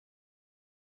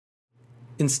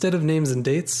Instead of names and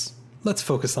dates, let's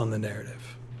focus on the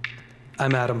narrative.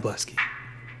 I'm Adam Blesky.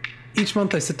 Each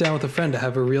month I sit down with a friend to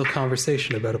have a real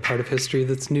conversation about a part of history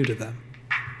that's new to them.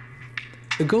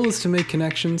 The goal is to make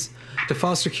connections, to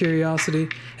foster curiosity,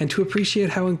 and to appreciate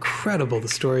how incredible the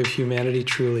story of humanity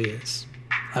truly is.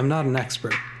 I'm not an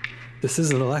expert. This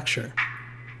isn't a lecture.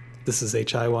 This is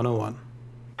HI 101.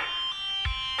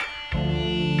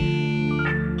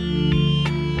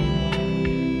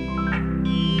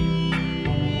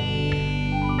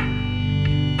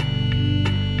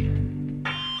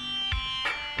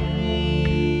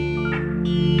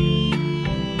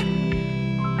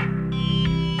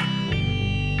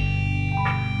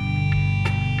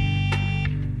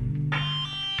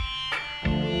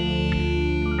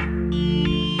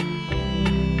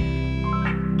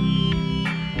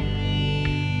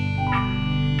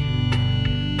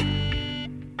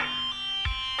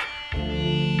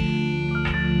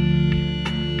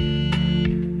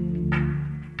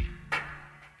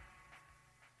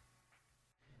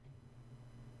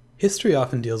 History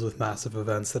often deals with massive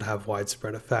events that have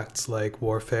widespread effects like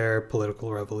warfare,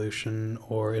 political revolution,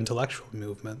 or intellectual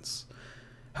movements.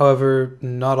 However,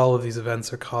 not all of these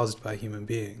events are caused by human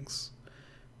beings.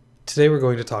 Today we're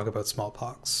going to talk about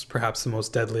smallpox, perhaps the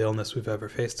most deadly illness we've ever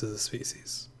faced as a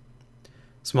species.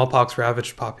 Smallpox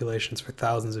ravaged populations for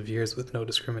thousands of years with no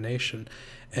discrimination,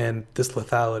 and this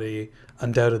lethality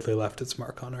undoubtedly left its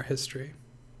mark on our history.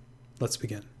 Let's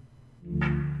begin.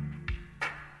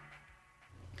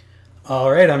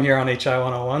 All right, I'm here on HI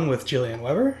 101 with Jillian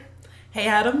Weber. Hey,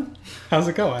 Adam. How's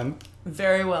it going?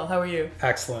 Very well. How are you?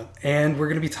 Excellent. And we're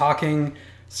going to be talking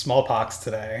smallpox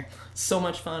today. So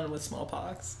much fun with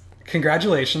smallpox.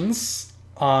 Congratulations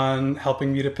on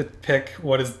helping me to pick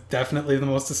what is definitely the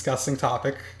most disgusting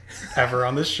topic ever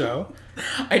on this show.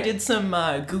 I did some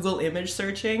Google image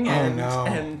searching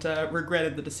and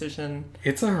regretted the decision.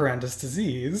 It's a horrendous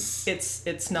disease.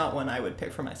 It's not one I would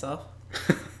pick for myself.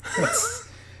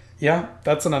 Yeah,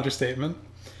 that's an understatement.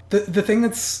 The thing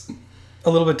that's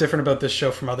a little bit different about this show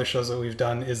from other shows that we've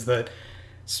done is that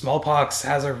smallpox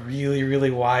has a really, really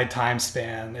wide time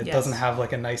span. It doesn't have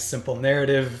like a nice, simple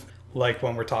narrative like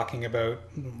when we're talking about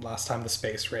last time the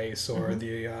space race or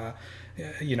the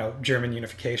German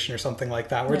unification or something like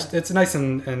that, where it's nice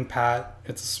and pat.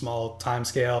 It's a small time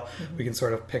scale. We can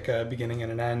sort of pick a beginning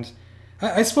and an end.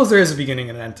 I suppose there is a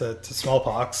beginning and an end to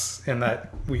smallpox in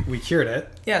that we cured it.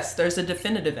 Yes, there's a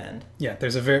definitive end. Yeah,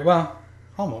 there's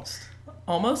almost.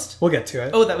 Almost? We'll get to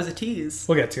it. Oh, that was a tease.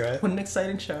 We'll get to it. What an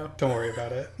exciting show. Don't worry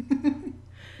about it.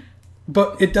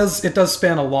 But it does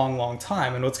span a long, long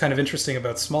time. And what's kind of interesting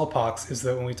about smallpox is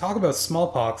that when we talk about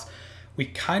smallpox, we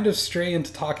kind of stray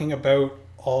into talking about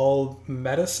all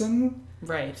medicine.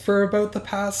 Right. For about the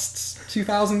past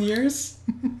 2,000 years,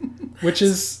 which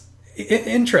is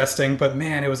interesting, but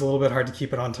man, it was a little bit hard to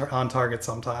keep it on target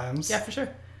sometimes. Yeah, for sure.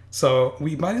 So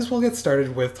we might as well get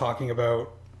started with talking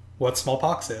about what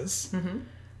smallpox is.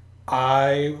 We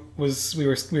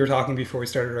were talking before we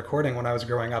started recording. When I was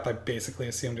growing up, I basically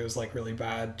assumed it was like really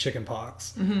bad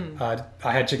chickenpox. I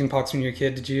had chickenpox when you were a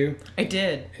kid. Did you? I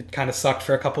did. It kind of sucked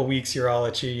for a couple weeks. You're all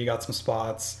itchy. You got some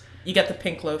spots. You got the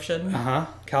pink lotion.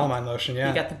 Calamine lotion. Yeah.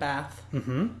 You got the bath.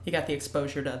 You got the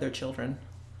exposure to other children.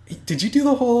 Did you do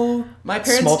the whole My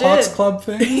parents smallpox did. club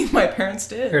thing? My parents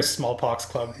did. There's smallpox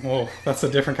club. Whoa, that's a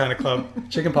different kind of club.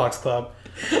 Chickenpox club.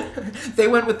 They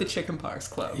went with the chickenpox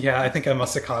club. Yeah, I think I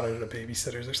must have caught it at a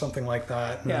babysitter's or something like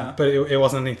that. Yeah. But it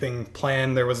wasn't anything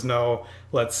planned. There was no,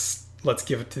 let's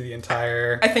give it to the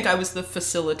entire... I think I was the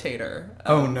facilitator.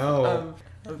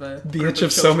 The itch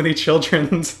of so many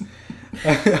children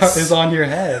is on your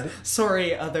head.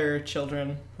 Sorry, other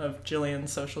children of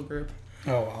Jillian's social group.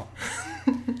 Oh, well.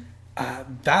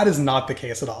 That is not the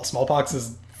case at all. Smallpox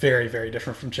is very, very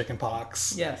different from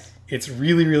chickenpox. Yes. It's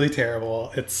really, really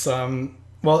terrible. It's,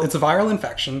 it's a viral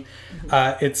infection.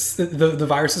 It's the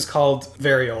virus is called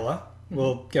variola.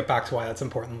 We'll get back to why that's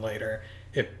important later.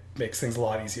 It makes things a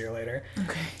lot easier later.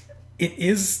 Okay. It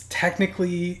is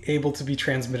technically able to be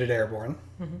transmitted airborne,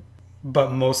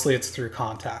 but mostly it's through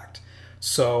contact.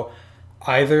 So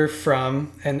either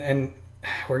from, and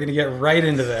we're going to get right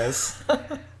into this.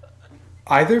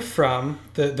 Either from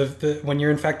the when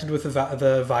you're infected with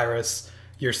the virus,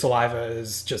 your saliva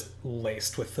is just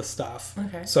laced with the stuff.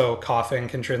 Okay. So coughing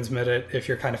can transmit it if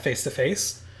you're kind of face to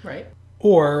face. Right.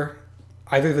 Or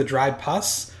either the dried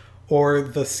pus or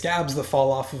the scabs that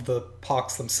fall off of the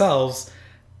pox themselves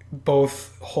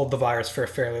both hold the virus for a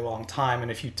fairly long time.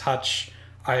 And if you touch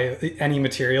any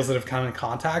materials that have come in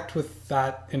contact with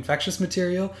that infectious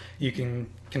material, you can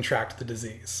contract the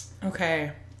disease.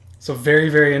 Okay. So very,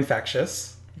 very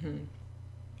infectious.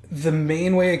 The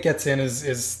main way it gets in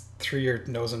is through your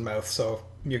nose and mouth. So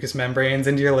mucous membranes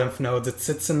into your lymph nodes. It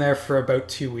sits in there for about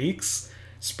 2 weeks,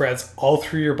 spreads all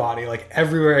through your body, like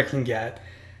everywhere it can get.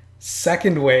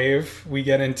 Second wave, we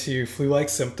get into flu-like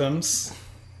symptoms.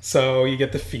 So you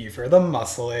get the fever, the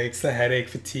muscle aches, the headache,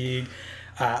 fatigue,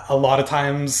 a lot of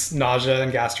times nausea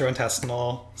and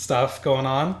gastrointestinal stuff going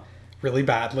on really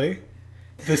badly.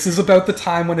 This is about the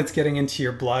time when it's getting into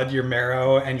your blood, your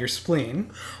marrow, and your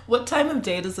spleen. What time of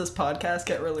day does this podcast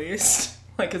get released?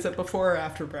 Like, is it before or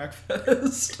after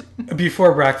breakfast?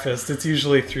 Before breakfast. It's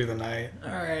usually through the night.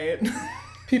 All right.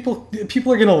 People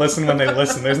are going to listen when they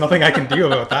listen. There's nothing I can do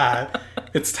about that.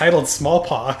 It's titled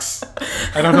Smallpox.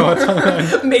 I don't know what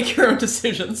to... Make your own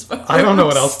decisions, folks. I don't know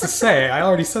what else to say. I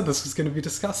already said this was going to be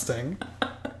disgusting.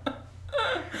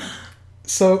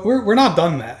 So we're not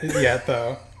done that yet,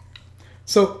 though.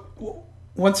 So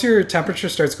once your temperature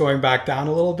starts going back down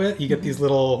a little bit, you get these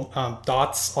little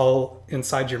dots all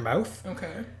inside your mouth.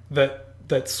 Okay.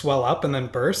 That swell up and then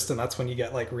burst, and that's when you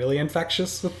get like really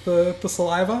infectious with the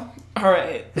saliva. All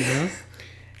right. Mm-hmm.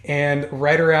 And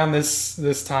right around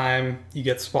this time, you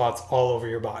get spots all over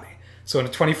your body. So in a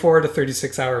 24 to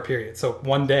 36 hour period, so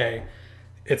one day,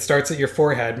 it starts at your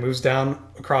forehead, moves down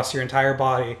across your entire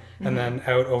body, and then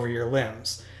out over your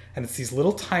limbs. And it's these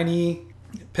little tiny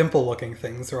pimple-looking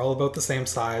things. They're all about the same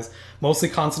size, mostly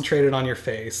concentrated on your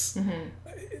face. Mm-hmm.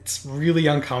 It's really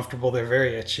uncomfortable. They're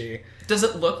very itchy. Does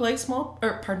it look like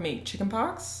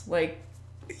chickenpox? Like,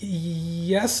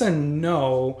 yes and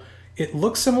no. It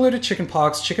looks similar to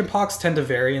chickenpox. Chickenpox tend to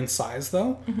vary in size,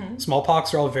 though. Mm-hmm.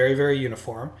 Smallpox are all very, very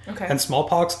uniform. Okay. And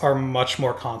smallpox are much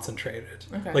more concentrated.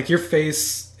 Okay. Like, your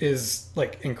face is,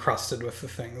 like, encrusted with the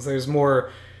things. There's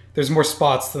more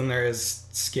spots than there is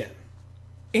skin.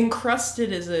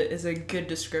 Encrusted is a good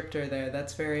descriptor there.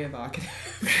 That's very evocative.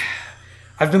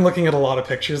 I've been looking at a lot of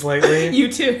pictures lately.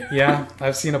 You too. Yeah,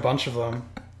 I've seen a bunch of them.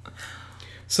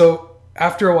 So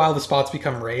after a while, the spots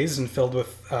become raised and filled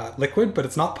with liquid, but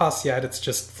it's not pus yet. It's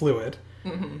just fluid.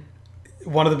 Mm-hmm.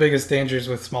 One of the biggest dangers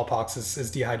with smallpox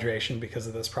is dehydration because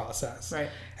of this process. Right.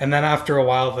 And then after a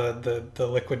while, the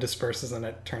liquid disperses and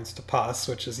it turns to pus,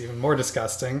 which is even more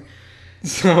disgusting.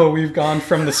 So we've gone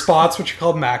from the spots, which are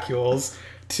called macules,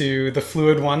 to the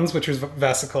fluid ones, which are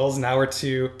vesicles. Now we're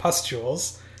to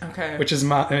pustules. Okay. Which is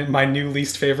my new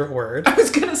least favorite word. I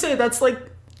was gonna say, that's like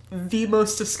the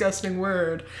most disgusting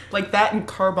word. Like that and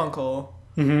carbuncle.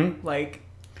 Mm-hmm. Like,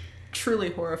 truly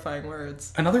horrifying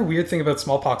words. Another weird thing about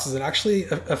smallpox is it actually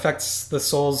affects the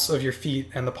soles of your feet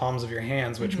and the palms of your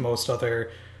hands, which most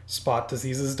other spot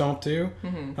diseases don't do.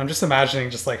 Mm-hmm. I'm just imagining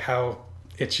just like how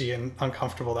itchy and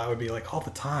uncomfortable that would be like all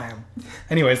the time.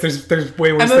 Anyways, there's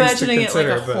way worse things to consider. I'm imagining it like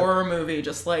a horror movie,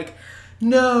 just like,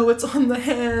 no, it's on the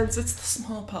hands, it's the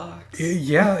smallpox.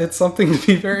 Yeah, it's something to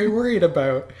be very worried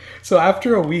about. So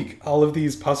after a week, all of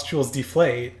these pustules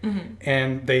deflate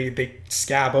and they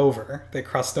scab over, they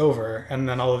crust over, and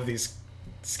then all of these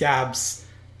scabs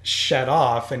shed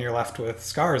off and you're left with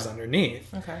scars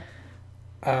underneath.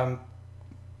 Okay.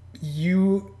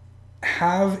 You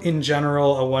have, in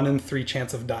general, a 1 in 3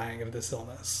 chance of dying of this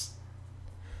illness.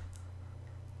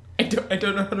 I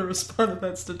don't know how to respond to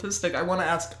that statistic. I want to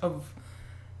ask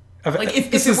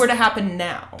if it were to happen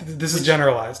now. This is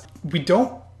generalized. We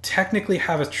don't technically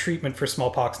have a treatment for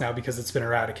smallpox now because it's been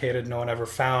eradicated. No one ever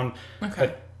found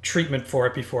a treatment for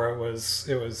it before it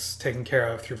was taken care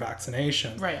of through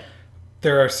vaccination. Right.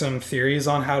 There are some theories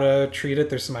on how to treat it.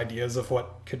 There's some ideas of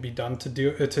what could be done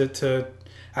to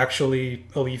actually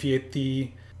alleviate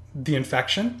the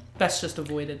infection. Best just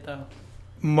avoid it, though.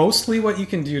 Mostly what you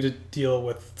can do to deal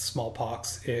with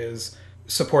smallpox is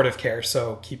supportive care.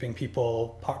 So keeping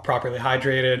people properly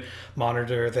hydrated,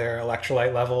 monitor their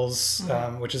electrolyte levels,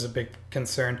 which is a big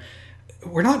concern.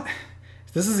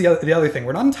 This is the other thing.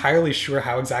 We're not entirely sure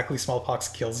how exactly smallpox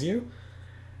kills you.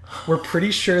 We're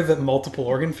pretty sure that multiple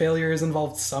organ failure is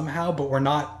involved somehow, but we're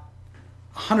not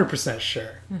 100%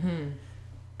 sure. Mm-hmm.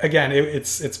 Again,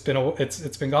 it's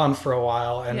been gone for a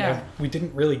while, and we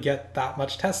didn't really get that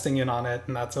much testing in on it,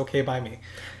 and that's okay by me.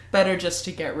 Better just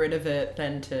to get rid of it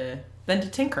than to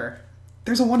tinker.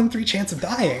 There's a 1 in 3 chance of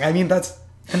dying. I mean, that's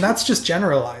just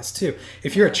generalized too.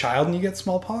 If you're a child and you get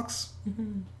smallpox,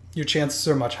 your chances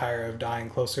are much higher of dying,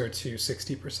 closer to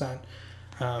 60%.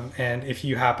 And if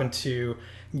you happen to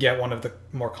get one of the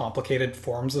more complicated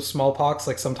forms of smallpox,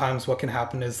 like sometimes what can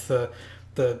happen is the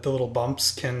little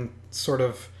bumps can sort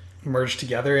of merge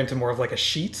together into more of like a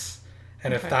sheet.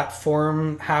 And if that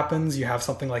form happens, you have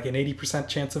something like an 80%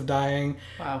 chance of dying.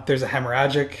 Wow. There's a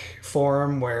hemorrhagic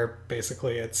form where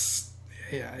basically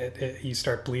you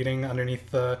start bleeding underneath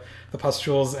the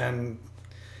pustules, and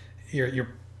your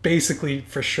basically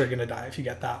for sure going to die if you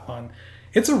get that one.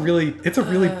 It's a really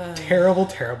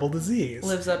terrible disease.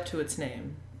 Lives up to its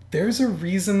name. There's a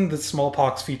reason that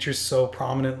smallpox features so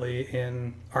prominently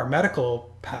in our medical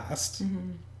past,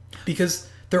 because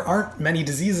there aren't many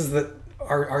diseases that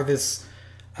are this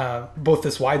both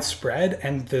this widespread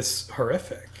and this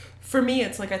horrific. For me,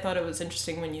 it's like I thought it was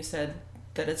interesting when you said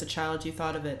that as a child you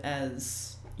thought of it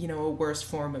as, you know, a worse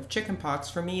form of chickenpox.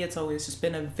 For me, it's always just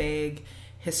been a vague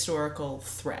historical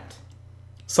threat.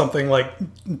 Something like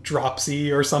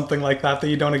dropsy or something like that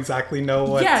you don't exactly know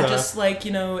what... Yeah, just like,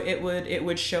 you know, it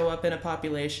would show up in a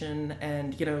population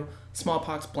and, you know,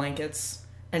 smallpox blankets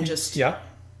and just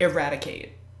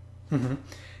eradicate. Mm-hmm.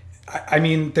 I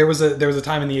mean, there was a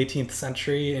time in the 18th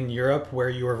century in Europe where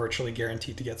you were virtually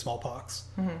guaranteed to get smallpox.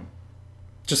 Mm-hmm.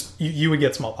 Just, you would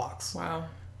get smallpox. Wow.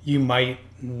 You might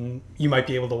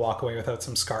be able to walk away without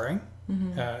some scarring.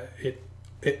 Mm-hmm.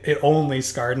 It only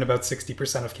scarred in about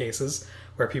 60% of cases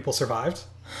where people survived.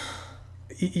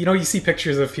 You know, you see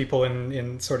pictures of people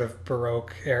in sort of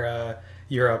Baroque era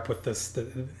Europe with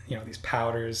these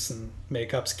powders and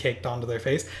makeups caked onto their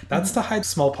face. That's to hide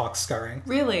smallpox scarring.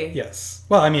 Really? Yes.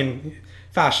 Well, I mean,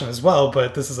 fashion as well,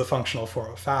 but this is a functional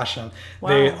form of fashion. Wow.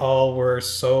 They all were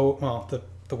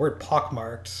the word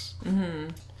pockmarked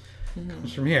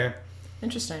comes from here.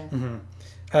 Interesting. Mm-hmm.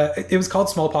 It was called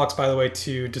smallpox, by the way,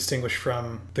 to distinguish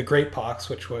from the great pox,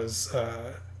 which was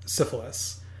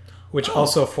syphilis, which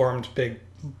also formed big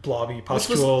blobby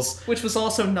pustules. Which was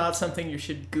also not something you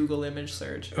should Google image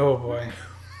search. Oh boy.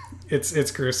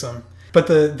 It's gruesome. But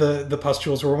the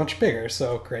pustules were much bigger,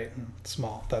 so great and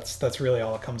small. That's really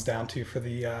all it comes down to for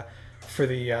the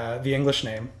English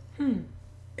name.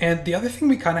 And the other thing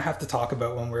we kind of have to talk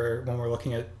about when we're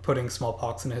looking at putting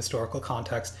smallpox in a historical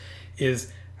context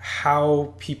is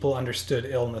how people understood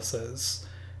illnesses,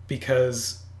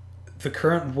 because the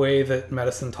current way that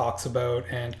medicine talks about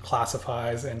and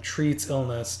classifies and treats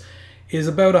illness is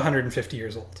about 150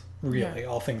 years old, really,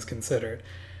 all things considered.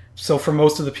 So for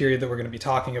most of the period that we're going to be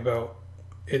talking about,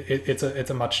 it's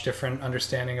a much different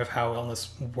understanding of how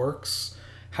illness works,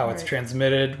 how it's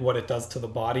transmitted, what it does to the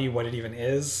body, what it even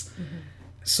is. Mm-hmm.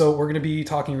 So we're going to be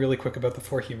talking really quick about the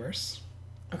 4 humors.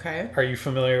 Okay. Are you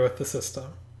familiar with the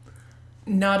system?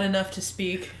 Not enough to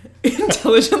speak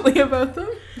intelligently about them.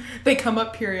 They come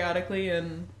up periodically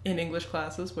in English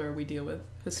classes where we deal with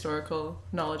historical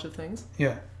knowledge of things.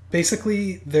 Yeah.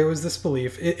 Basically, there was this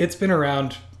belief. It's been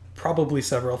around probably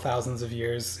several thousands of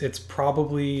years. It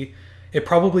probably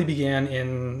began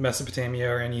in Mesopotamia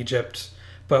or in Egypt,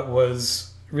 but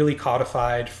was really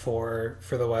codified for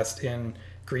the West in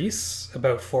Greece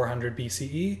about 400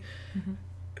 BCE. Mm-hmm.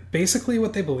 Basically,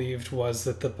 what they believed was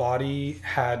that the body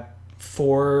had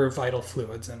 4 vital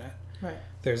fluids in it. Right.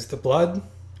 There's the blood,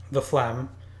 the phlegm,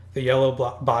 the yellow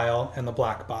bile, and the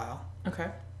black bile. Okay.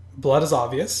 Blood is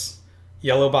obvious.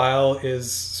 Yellow bile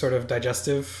is sort of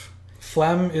digestive.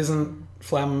 Phlegm isn't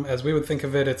phlegm as we would think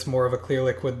of it. It's more of a clear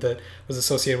liquid that was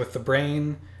associated with the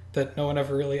brain that no one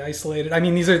ever really isolated. I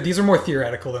mean, these are more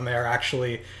theoretical than they are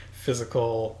actually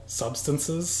physical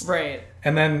substances. Right.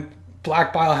 And then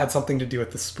black bile had something to do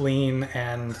with the spleen,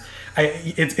 and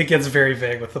it gets very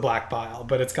vague with the black bile,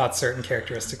 but it's got certain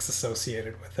characteristics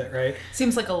associated with it, right?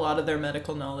 Seems like a lot of their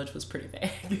medical knowledge was pretty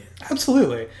vague.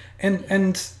 Absolutely.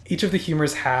 And each of the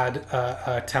humors had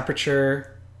a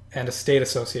temperature and a state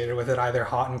associated with it, either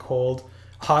hot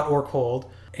or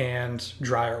cold, and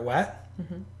dry or wet.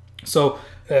 Mm-hmm. So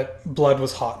blood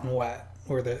was hot and wet,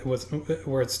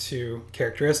 were its 2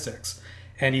 characteristics.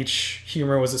 And each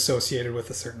humor was associated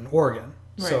with a certain organ.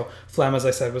 Right. So phlegm, as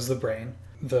I said, was the brain.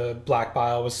 The black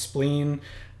bile was spleen,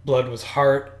 blood was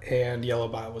heart, and yellow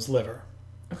bile was liver.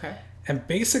 Okay. And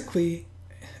basically,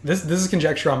 this is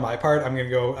conjecture on my part. I'm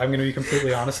going to be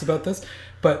completely honest about this.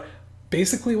 But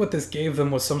basically what this gave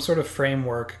them was some sort of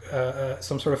framework,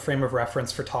 some sort of frame of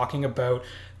reference for talking about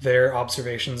their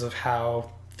observations of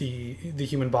how the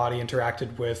human body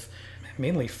interacted with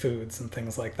mainly foods and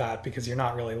things like that, because you're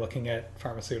not really looking at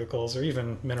pharmaceuticals or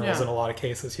even minerals in a lot of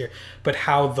cases here, but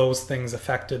how those things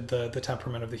affected the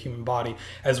temperament of the human body,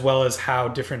 as well as how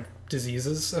different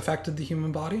diseases affected the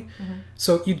human body. Mm-hmm.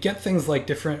 So you'd get things like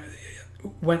different...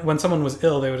 When someone was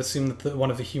ill, they would assume that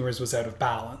one of the humors was out of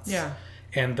balance. Yeah.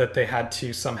 And that they had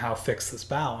to somehow fix this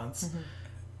balance. Mm-hmm.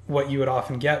 What you would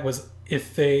often get was,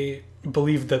 if they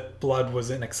believed that blood was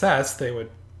in excess, they would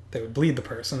bleed the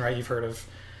person, right? You've heard of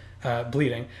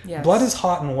bleeding. Yes. Blood is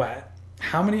hot and wet.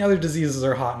 How many other diseases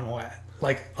are hot and wet?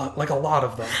 Like a lot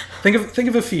of them. Think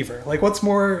of a fever. Like what's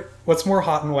more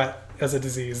hot and wet as a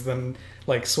disease than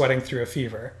like sweating through a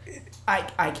fever?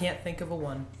 I can't think of a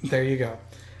one. There you go.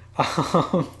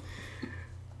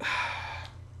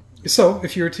 So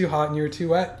if you were too hot and you were too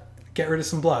wet, get rid of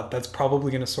some blood. That's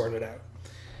probably going to sort it out.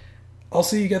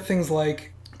 Also, you get things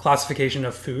like classification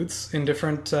of foods in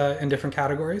different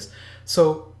categories.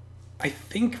 So I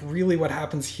think really what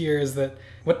happens here is that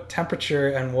what temperature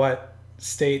and what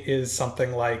state is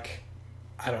something like,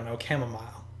 I don't know,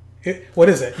 chamomile. What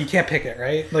is it? You can't pick it,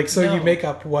 right? Like, so No. you make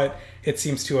up what it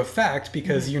seems to affect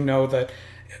because you know that,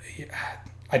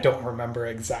 I don't remember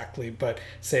exactly, but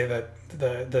say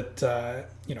that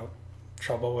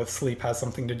trouble with sleep has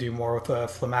something to do more with a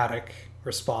phlegmatic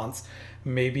response,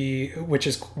 maybe, which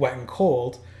is wet and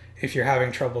cold. If you're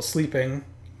having trouble sleeping,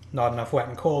 not enough wet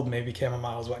and cold, maybe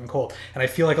chamomile is wet and cold. And I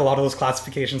feel like a lot of those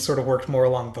classifications sort of worked more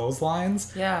along those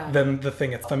lines than the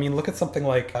thing itself. I mean, look at something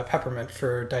like peppermint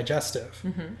for digestive.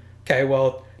 Okay,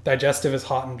 well, digestive is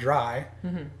hot and dry.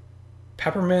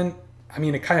 Peppermint, I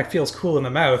mean, it kind of feels cool in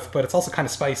the mouth, but it's also kind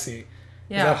of spicy.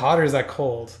 Is that hot or is that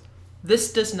cold?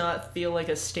 This does not feel like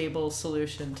a stable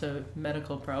solution to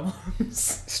medical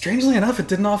problems. Strangely enough, it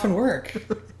didn't often work.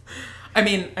 I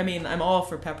mean, I'm all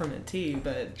for peppermint tea,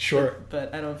 but sure,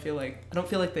 but I don't feel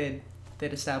like they'd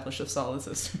establish a solid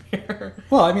system here.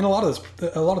 Well, I mean, a lot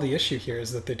of the issue here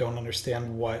is that they don't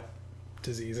understand what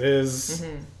disease is.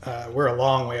 We're a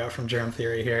long way out from germ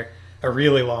theory here, a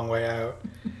really long way out.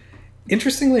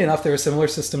 Interestingly enough, there are similar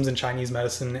systems in Chinese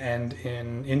medicine and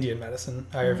in Indian medicine,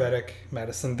 Ayurvedic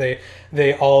medicine.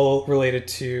 They all related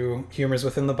to humors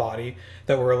within the body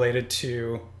that were related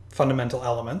to fundamental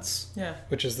elements,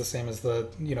 which is the same as the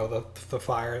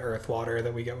fire, earth, water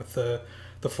that we get with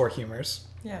the four humors.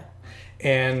 Yeah.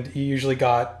 And you usually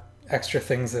got extra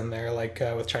things in there, like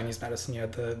with Chinese medicine, you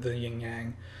had the yin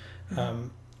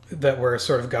yang. That were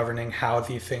sort of governing how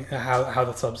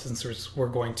the substances were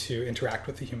going to interact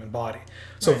with the human body.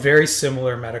 So very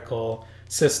similar medical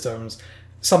systems.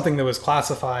 Something that was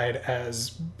classified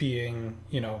as being,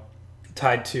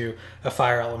 tied to a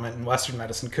fire element in Western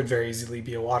medicine could very easily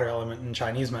be a water element in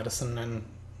Chinese medicine, and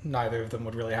neither of them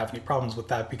would really have any problems with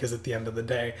that because at the end of the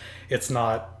day, it's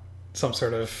not some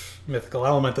sort of mythical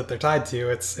element that they're tied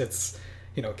to. It's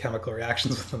chemical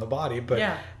reactions within the body,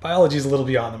 but biology is a little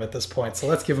beyond them at this point, so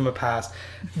let's give them a pass.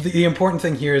 The important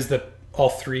thing here is that all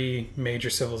three major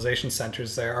civilization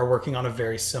centers there are working on a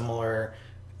very similar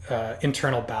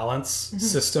internal balance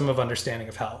system of understanding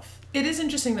of health. It is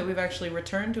interesting that we've actually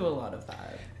returned to a lot of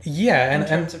that. Yeah, in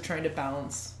terms of trying to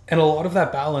balance. And a lot of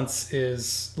that balance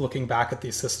is looking back at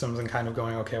these systems and kind of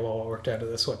going, okay, well, what worked out of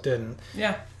this, what didn't?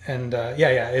 Yeah. And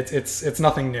it's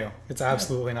nothing new. It's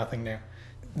absolutely nothing new.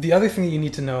 The other thing that you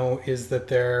need to know is that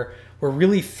there were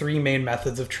really three main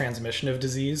methods of transmission of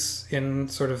disease in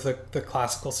sort of the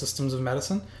classical systems of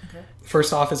medicine. Okay.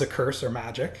 First off is a curse or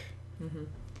magic.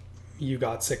 You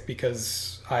got sick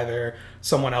because either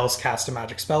someone else cast a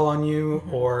magic spell on you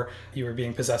or you were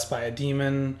being possessed by a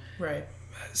demon. Right.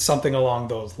 Something along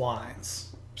those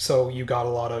lines. So you got a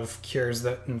lot of cures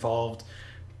that involved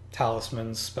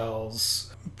talismans,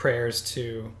 spells, prayers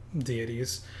to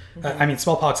deities. I mean,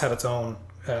 smallpox had its own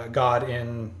god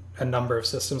in a number of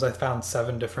systems. I found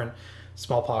 7 different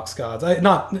smallpox gods.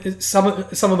 Some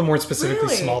of them weren't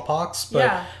specifically smallpox,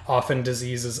 but often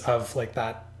diseases of like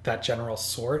that general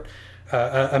sort.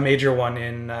 A major one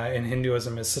in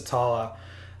Hinduism is Satala,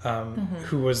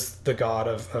 who was the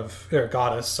goddess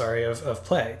of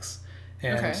plagues,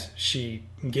 and she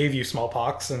gave you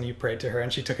smallpox, and you prayed to her,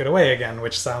 and she took it away again,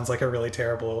 which sounds like a really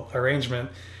terrible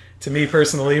arrangement to me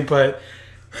personally, but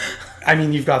I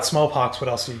mean, you've got smallpox. What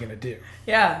else are you going to do?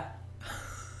 Yeah.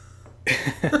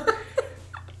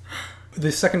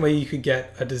 The second way you could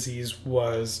get a disease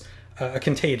was a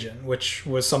contagion, which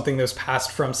was something that was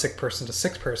passed from sick person to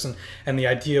sick person. And the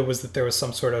idea was that there was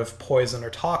some sort of poison or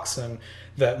toxin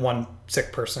that one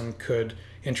sick person could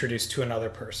introduce to another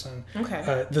person.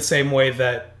 Okay. The same way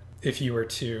that if you were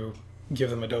to give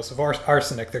them a dose of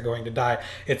arsenic, they're going to die.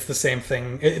 It's the same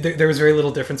thing. There was very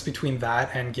little difference between that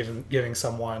and giving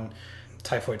someone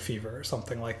typhoid fever or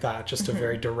something like that. Just a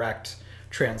very direct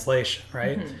translation,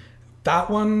 right?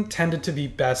 That one tended to be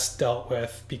best dealt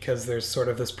with because there's sort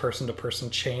of this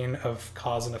person-to-person chain of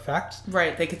cause and effect.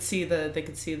 Right. They could see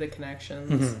the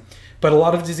connections. But a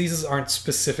lot of diseases aren't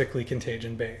specifically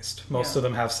contagion-based. Most of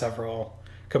them have several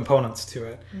components to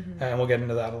it, and we'll get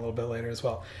into that a little bit later as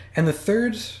well. And the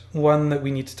third one that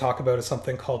we need to talk about is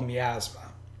something called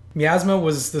miasma. Miasma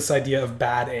was this idea of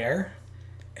bad air,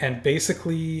 and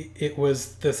basically it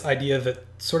was this idea that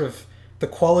sort of the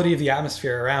quality of the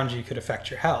atmosphere around you could affect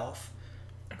your health.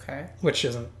 Okay. Which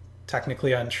isn't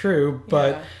technically untrue,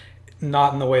 but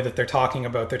not in the way that they're talking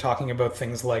about. They're talking about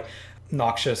things like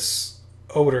noxious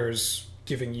odors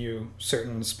giving you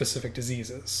certain specific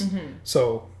diseases.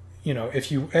 So you know,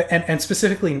 if you and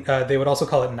specifically they would also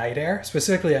call it night air.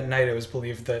 Specifically at night, it was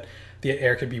believed that the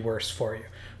air could be worse for you.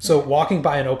 So walking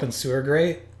by an open sewer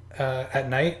grate at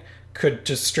night could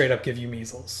just straight up give you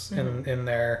measles in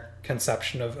their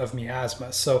conception of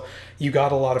miasma. So you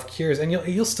got a lot of cures, and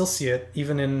you'll still see it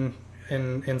even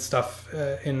in stuff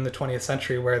in the 20th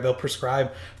century where they'll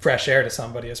prescribe fresh air to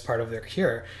somebody as part of their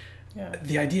cure. Yeah.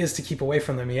 The idea is to keep away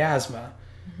from the miasma.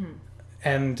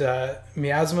 And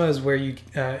miasma is where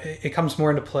it comes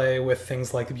more into play with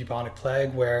things like the bubonic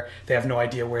plague, where they have no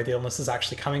idea where the illness is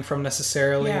actually coming from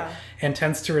necessarily, and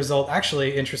tends to result,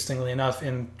 actually, interestingly enough,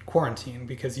 in quarantine,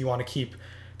 because you want to keep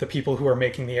the people who are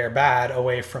making the air bad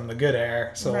away from the good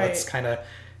air. So let's kind of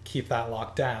keep that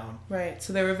locked down. Right.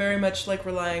 So they were very much like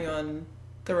relying on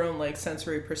their own like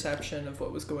sensory perception of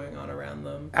what was going on around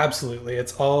them. Absolutely.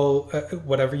 It's all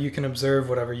whatever you can observe,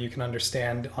 whatever you can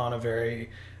understand on a very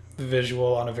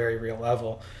visual, on a very real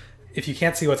level. If you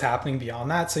can't see what's happening beyond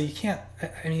that, so you can't,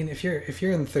 I mean, if you're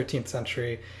in the 13th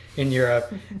century in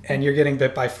Europe and you're getting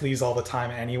bit by fleas all the time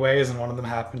anyways, and one of them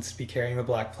happens to be carrying the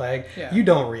Black Plague, you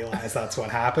don't realize that's what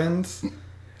happened.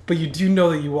 But you do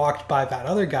know that you walked by that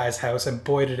other guy's house, and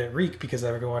boy did it reek, because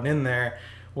everyone in there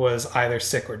was either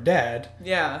sick or dead.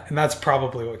 Yeah. And that's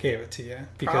probably what gave it to you,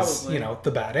 because, you know,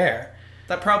 the bad air.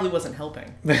 That probably wasn't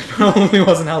helping. That probably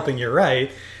wasn't helping, you're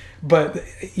right. But,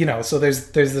 you know, so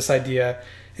there's this idea.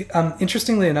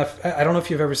 Interestingly enough, I don't know if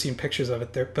you've ever seen pictures of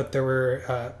it, but there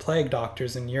were plague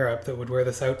doctors in Europe that would wear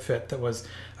this outfit that was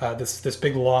this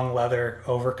big long leather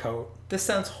overcoat. This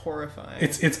sounds horrifying.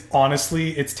 It's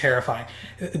honestly, it's terrifying.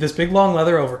 This big long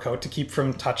leather overcoat to keep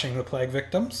from touching the plague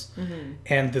victims,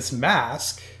 and this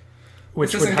mask,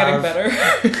 which this isn't getting better.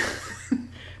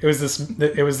 It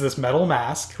was this metal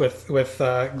mask with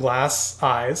glass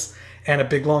eyes and a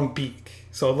big long beak.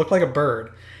 So it looked like a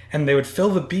bird. And they would fill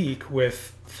the beak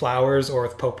with flowers or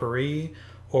with potpourri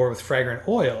or with fragrant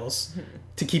oils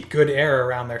to keep good air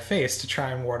around their face to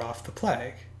try and ward off the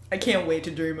plague. I can't wait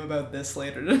to dream about this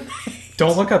later tonight.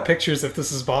 Don't look up pictures if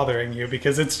this is bothering you,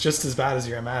 because it's just as bad as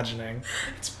you're imagining.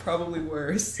 It's probably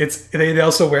worse. They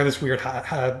also wear this weird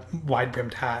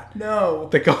wide-brimmed hat. No.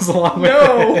 That goes along with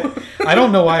it. I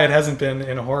don't know why it hasn't been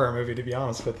in a horror movie, to be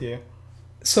honest with you.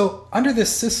 So under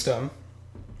this system,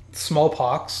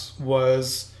 smallpox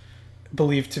was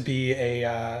believed to be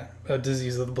a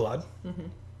disease of the blood.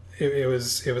 It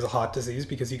was a hot disease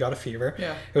because you got a fever.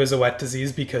 Yeah. It was a wet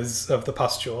disease because of the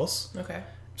pustules. Okay.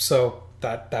 So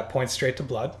that points straight to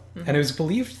blood. And it was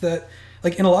believed that,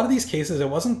 like, in a lot of these cases, it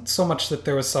wasn't so much that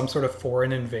there was some sort of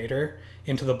foreign invader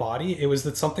into the body. It was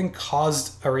that something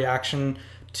caused a reaction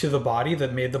to the body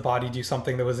that made the body do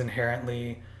something that was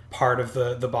inherently part of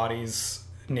the body's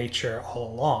nature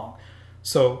all along.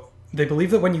 So they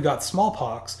believe that when you got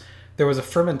smallpox, there was a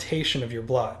fermentation of your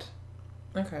blood.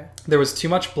 Okay. There was too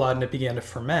much blood and it began to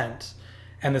ferment.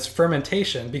 And this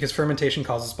fermentation, because fermentation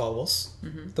causes bubbles,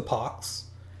 the pox,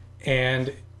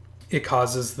 and it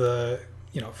causes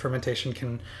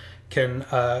fermentation can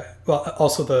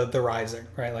also the rising,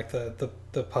 right? Like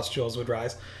the pustules would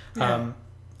rise. Yeah.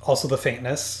 Also the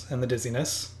faintness and the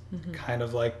dizziness, kind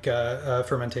of like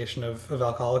fermentation of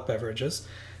alcoholic beverages.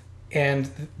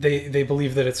 And they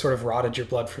believe that it sort of rotted your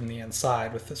blood from the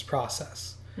inside with this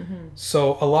process.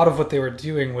 So a lot of what they were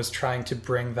doing was trying to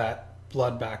bring that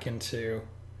blood back into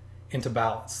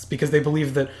balance, because they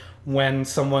believed that when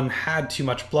someone had too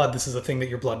much blood, this is a thing that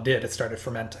your blood did. It started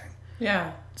fermenting.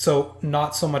 Yeah. So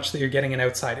not so much that you're getting an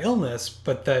outside illness,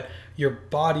 but that your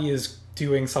body is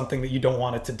doing something that you don't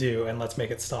want it to do, and let's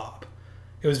make it stop.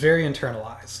 It was very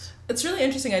internalized. It's really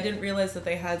interesting. I didn't realize that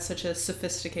they had such a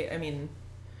sophisticated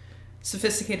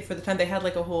for the time. They had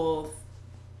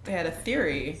they had a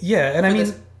theory. Yeah, and I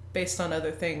mean, based on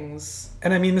other things.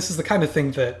 And I mean, this is the kind of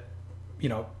thing that, you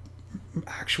know,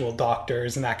 actual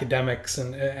doctors and academics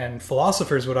and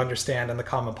philosophers would understand, and the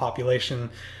common population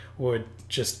would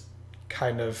just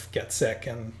kind of get sick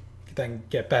and then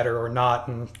get better or not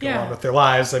and go on with their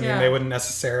lives. I mean, they wouldn't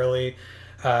necessarily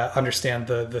understand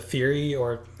the theory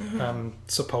or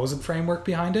supposed framework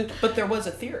behind it. But there was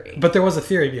a theory.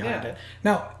 Behind it.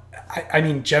 Now, I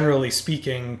mean, generally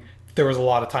speaking, there was a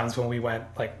lot of times when we went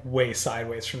like way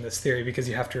sideways from this theory, because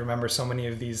you have to remember so many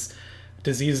of these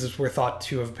diseases were thought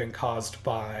to have been caused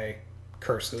by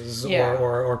curses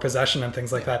or possession and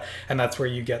things like that. And that's where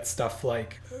you get stuff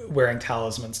like wearing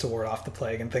talismans to ward off the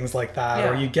plague and things like that.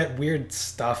 Or you get weird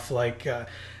stuff like,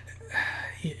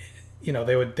 you know,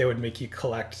 they would make you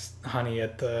collect honey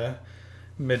at the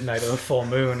midnight of the full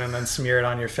moon and then smear it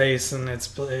on your face. And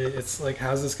it's like,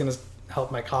 how's this going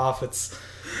help my cough. It's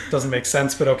doesn't make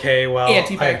sense, but okay, well,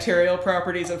 antibacterial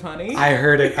properties of honey. I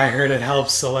heard it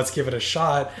helps, so let's give it a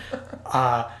shot.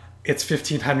 It's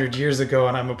 1500 years ago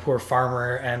and I'm a poor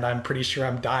farmer and I'm pretty sure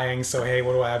I'm dying, so hey,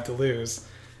 what do I have to lose?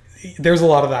 There's a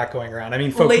lot of that going around. I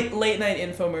mean, late night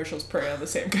infomercials prey on the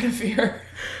same kind of fear.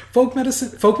 Folk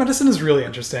medicine is really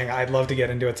interesting. I'd love to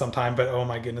get into it sometime, but oh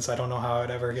my goodness, I don't know how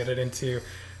I'd ever get it into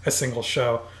a single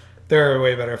show. There are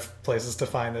way better places to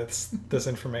find this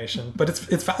information, but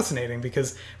it's fascinating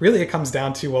because really it comes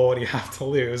down to, well, what do you have to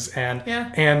lose? And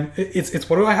it's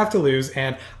what do I have to lose?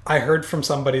 And I heard from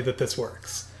somebody that this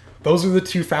works. Those are the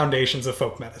two foundations of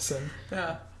folk medicine.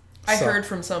 Yeah. I heard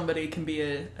from somebody can be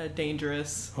a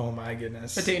dangerous... Oh my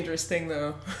goodness. A dangerous thing,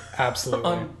 though.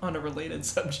 Absolutely. on a related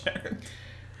subject.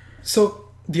 So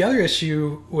the other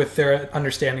issue with their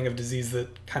understanding of disease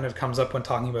that kind of comes up when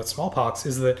talking about smallpox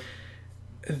is that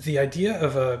the idea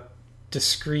of a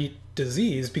discrete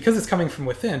disease, because it's coming from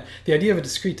within, the idea of a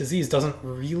discrete disease doesn't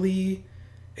really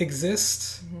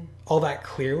exist all that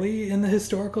clearly in the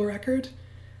historical record,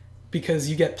 because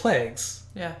you get plagues.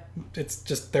 Yeah. It's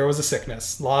just, there was a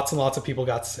sickness. Lots and lots of people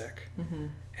got sick.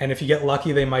 And if you get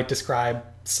lucky, they might describe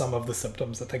some of the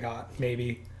symptoms that they got,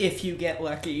 maybe. If you get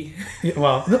lucky.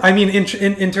 Well, I mean,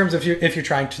 in terms of if you're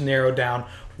trying to narrow down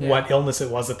what illness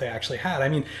it was that they actually had. I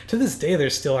mean, to this day,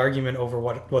 there's still argument over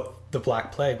what the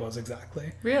Black Plague was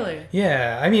exactly. Really?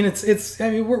 Yeah. I mean,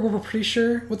 we're pretty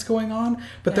sure what's going on,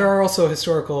 but there are also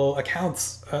historical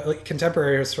accounts, like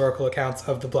contemporary historical accounts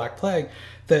of the Black Plague,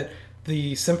 that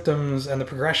the symptoms and the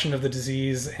progression of the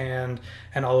disease and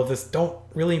all of this don't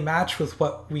really match with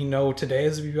what we know today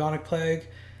as a bubonic plague.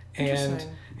 And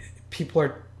people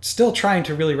are still trying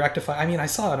to really rectify. I mean, I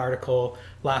saw an article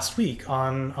last week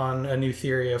on a new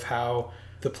theory of how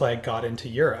the plague got into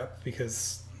Europe,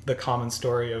 because the common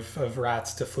story of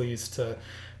rats to fleas to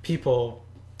people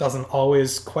doesn't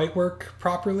always quite work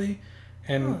properly.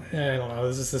 And I don't know,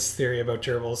 there's this theory about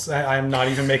gerbils. I'm not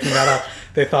even making that up.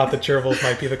 They thought that gerbils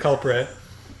might be the culprit.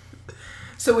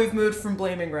 So we've moved from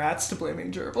blaming rats to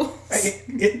blaming gerbils.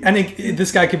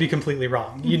 This guy could be completely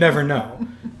wrong. You never know.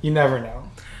 You never know.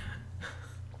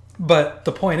 But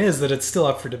the point is that it's still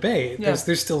up for debate. Yeah.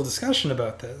 There's still a discussion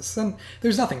about this. And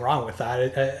there's nothing wrong with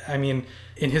that. I mean,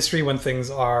 in history, when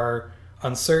things are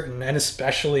uncertain, and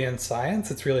especially in science,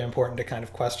 it's really important to kind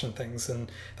of question things,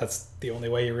 and that's the only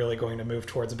way you're really going to move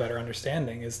towards a better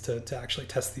understanding, is to actually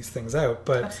test these things out.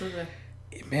 But absolutely,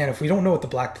 man, if we don't know what the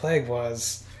Black Plague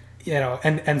was,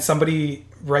 and somebody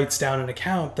writes down an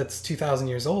account that's 2,000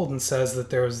 years old and says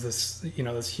that there was this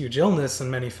huge illness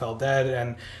and many fell dead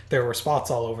and there were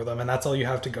spots all over them, and that's all you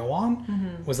have to go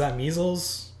on. Was that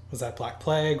measles? Was that Black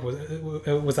Plague? Was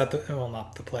that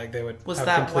not the plague? They would. Was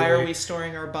that why are we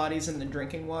storing our bodies in the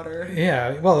drinking water?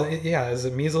 Yeah. Well, yeah. Is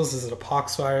it measles? Is it a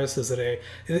pox virus? Is it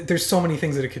there's so many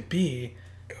things that it could be.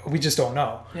 We just don't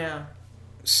know. Yeah.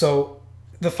 So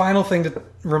the final thing to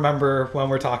remember when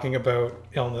we're talking about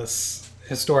illness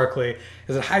historically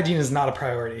is that hygiene is not a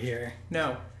priority here.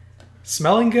 No.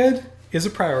 Smelling good is a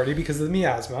priority because of the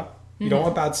miasma. You don't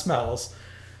want bad smells.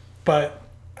 But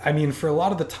I mean, for a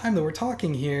lot of the time that we're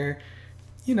talking here,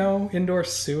 indoor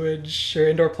sewage or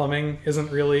indoor plumbing isn't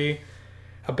really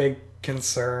a big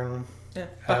concern. Yeah,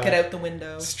 bucket out the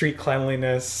window. Street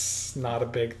cleanliness, not a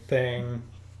big thing.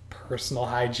 Personal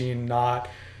hygiene, not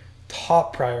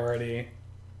top priority.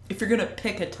 If you're going to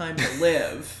pick a time to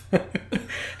live.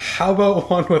 How about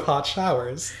one with hot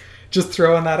showers? Just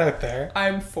throwing that out there.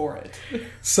 I'm for it.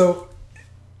 So,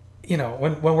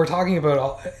 when we're talking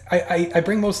about I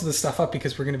bring most of this stuff up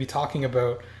because we're going to be talking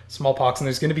about smallpox, and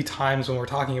there's going to be times when we're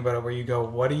talking about it where you go,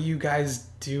 what are you guys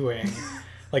doing?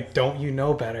 Like, don't you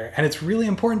know better? And it's really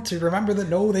important to remember that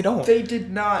no, they don't. They did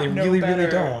not know better. They really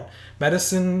don't.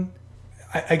 Medicine,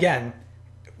 again,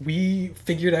 we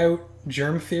figured out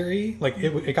germ theory. Like,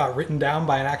 it got written down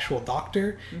by an actual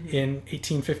doctor in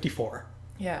 1854.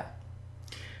 Yeah.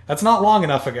 That's not long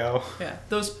enough ago. Yeah,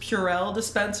 those Purell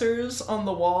dispensers on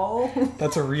the wall.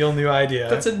 That's a real new idea.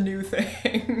 That's a new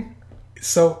thing.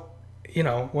 So,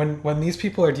 when these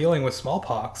people are dealing with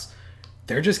smallpox,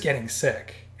 they're just getting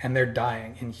sick and they're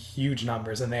dying in huge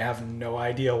numbers, and they have no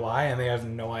idea why, and they have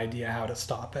no idea how to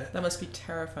stop it. That must be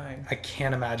terrifying. I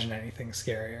can't imagine anything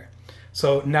scarier.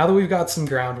 So now that we've got some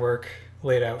groundwork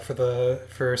laid out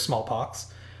for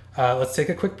smallpox, let's take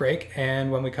a quick break,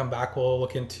 and when we come back, we'll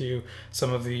look into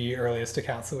some of the earliest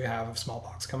accounts that we have of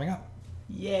smallpox coming up.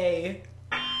 Yay.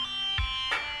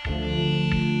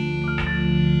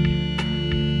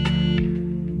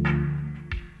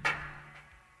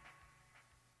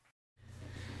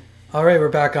 All right, we're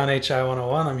back on HI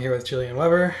 101. I'm here with Julian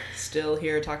Weber. Still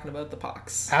here talking about the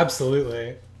pox.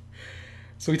 Absolutely.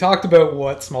 So we talked about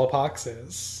what smallpox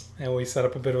is, and we set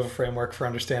up a bit of a framework for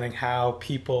understanding how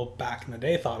people back in the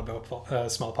day thought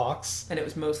about smallpox. And it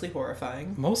was mostly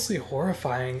horrifying. Mostly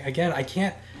horrifying. Again, I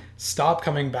can't stop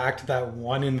coming back to that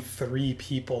 1 in 3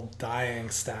 people dying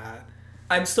stat.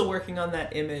 I'm still working on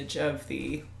that image of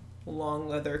the long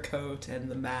leather coat and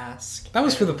the mask. That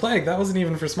was for the plague. That wasn't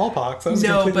even for smallpox. That was a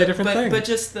completely different thing. But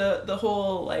just the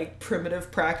whole like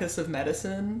primitive practice of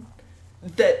medicine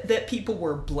that people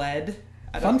were bled.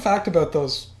 Fun fact about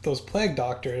those plague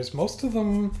doctors, most of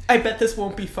them... I bet this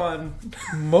won't be fun.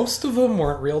 Most of them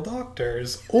weren't real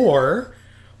doctors, or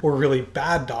were really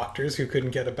bad doctors who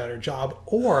couldn't get a better job,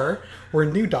 or were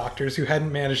new doctors who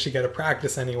hadn't managed to get a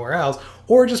practice anywhere else,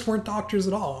 or just weren't doctors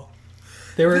at all.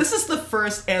 This is the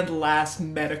first and last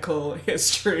medical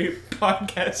history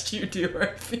podcast you do, I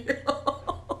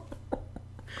feel.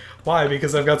 Why?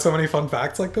 Because I've got so many fun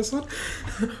facts like this one?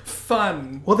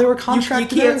 Fun. Well, they were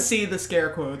contracted... You can't see the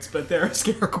scare quotes, but there are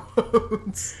scare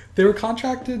quotes. They were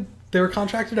contracted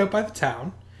out by the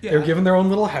town. Yeah. They were given their own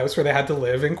little house where they had to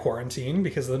live in quarantine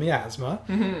because of the miasma.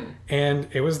 Mm-hmm. And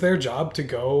it was their job to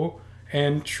go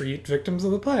and treat victims of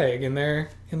the plague in their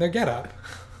getup.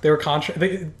 They were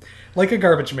like a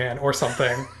garbage man or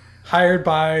something, hired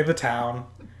by the town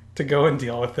to go and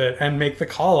deal with it and make the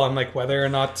call on like whether or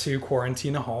not to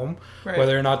quarantine a home, right.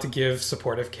 Whether or not to give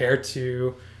supportive care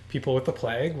to people with the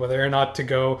plague, whether or not to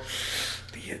go,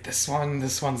 this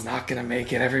one's not gonna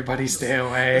make it, everybody stay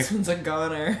away. This one's a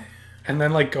goner. And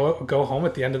then like go home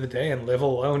at the end of the day and live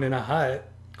alone in a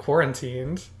hut,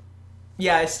 quarantined.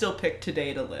 Yeah, I still pick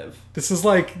today to live. This is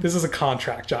a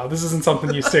contract job. This isn't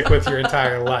something you stick with your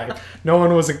entire life. No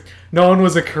one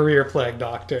was a career plague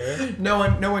doctor. No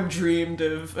one dreamed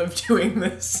of doing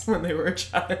this when they were a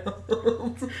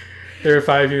child. They were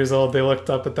 5 years old. They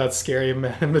looked up at that scary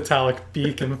metallic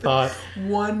beak and thought,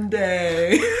 one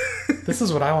day, this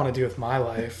is what I want to do with my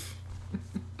life.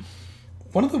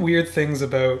 One of the weird things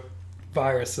about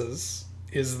viruses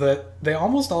is that they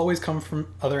almost always come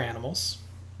from other animals.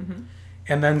 Mm-hmm.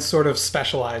 And then sort of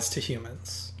specialized to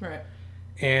humans. Right.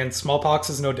 And smallpox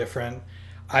is no different.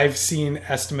 I've seen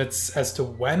estimates as to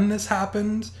when this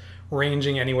happened,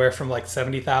 ranging anywhere from like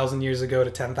 70,000 years ago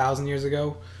to 10,000 years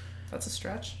ago. That's a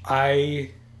stretch.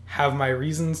 I have my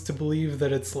reasons to believe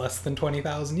that it's less than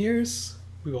 20,000 years.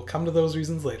 We will come to those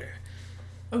reasons later.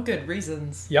 Oh, good.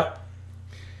 Reasons. Yep.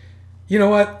 You know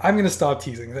what? I'm going to stop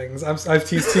teasing things. I've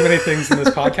teased too many things in this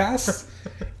podcast.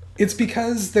 It's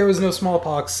because there was no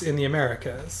smallpox in the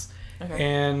Americas. Okay.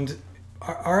 And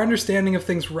our understanding of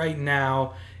things right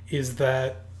now is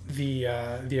that the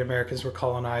Americas were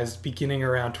colonized beginning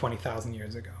around 20,000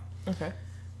 years ago. Okay.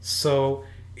 So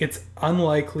it's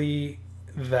unlikely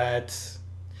that...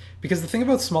 Because the thing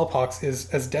about smallpox is,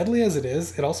 as deadly as it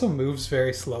is, it also moves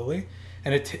very slowly.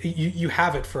 And you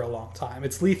have it for a long time.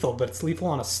 It's lethal, but it's lethal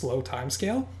on a slow time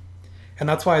scale. And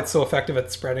that's why it's so effective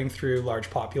at spreading through large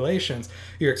populations.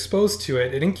 You're exposed to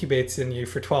it, it incubates in you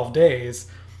for 12 days,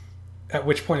 at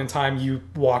which point in time you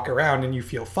walk around and you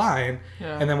feel fine.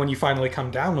 Yeah. And then when you finally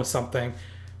come down with something,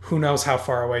 who knows how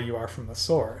far away you are from the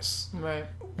source. Right.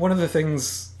 One of the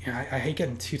things, I hate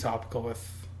getting too topical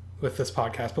with this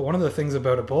podcast, but one of the things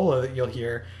about Ebola that you'll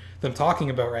hear them talking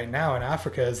about right now in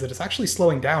Africa is that it's actually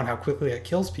slowing down how quickly it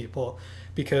kills people.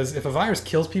 Because if a virus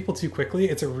kills people too quickly,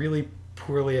 it's a really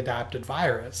poorly adapted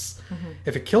virus. Mm-hmm.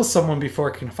 If it kills someone before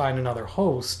it can find another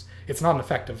host, it's not an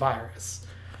effective virus.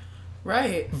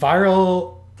 Right.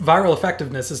 Viral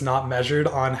effectiveness is not measured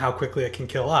on how quickly it can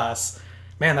kill us.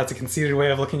 Man, that's a conceited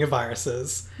way of looking at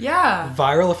viruses. Yeah.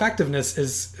 Viral effectiveness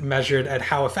is measured at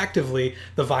how effectively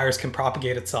the virus can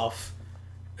propagate itself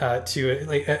to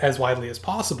as widely as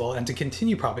possible and to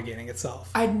continue propagating itself.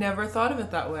 I'd never thought of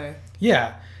it that way.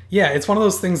 Yeah. Yeah, it's one of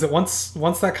those things that once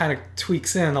that kind of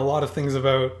tweaks in, a lot of things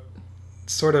about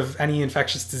sort of any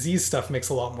infectious disease stuff makes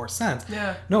a lot more sense.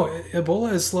 Yeah. No,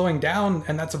 Ebola is slowing down,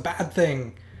 and that's a bad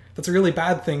thing. That's a really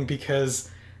bad thing because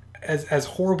as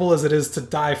horrible as it is to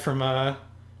die from a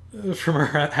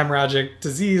hemorrhagic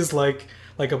disease like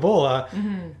Ebola,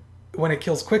 mm-hmm. when it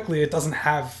kills quickly, it doesn't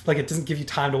give you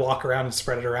time to walk around and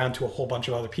spread it around to a whole bunch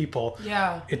of other people.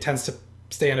 Yeah. It tends to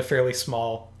stay in a fairly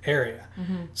small area.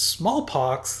 Mm-hmm.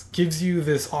 Smallpox gives you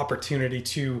this opportunity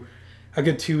to a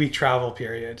good 2-week travel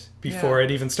period before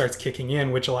it even starts kicking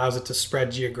in, which allows it to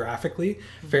spread geographically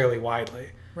fairly widely.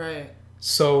 Right.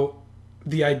 So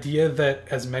the idea that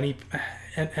as many,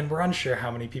 and we're unsure how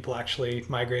many people actually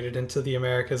migrated into the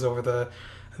Americas over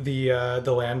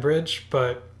the land bridge,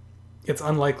 but it's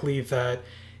unlikely that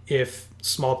if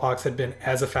smallpox had been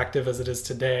as effective as it is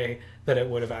today, that it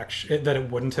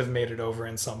wouldn't have made it over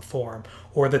in some form,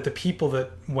 or that the people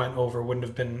that went over wouldn't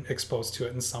have been exposed to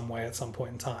it in some way at some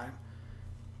point in time.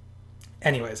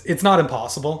 Anyways, it's not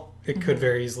impossible. It could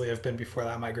very easily have been before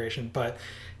that migration, but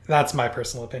that's my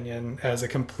personal opinion as a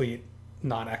complete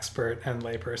non-expert and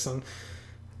layperson.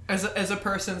 As a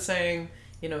person saying,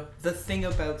 the thing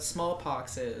about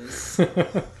smallpox is...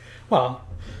 Well,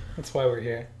 that's why we're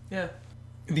here. Yeah.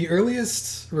 The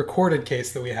earliest recorded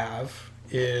case that we have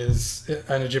is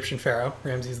an Egyptian pharaoh,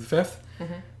 Ramses V,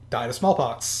 died of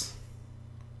smallpox.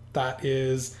 That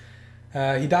is... he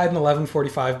died in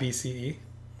 1145 BCE.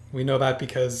 We know that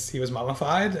because he was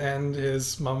mummified, and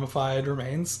his mummified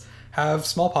remains have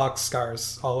smallpox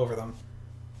scars all over them.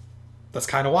 That's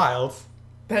kind of wild.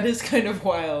 That is kind of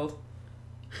wild.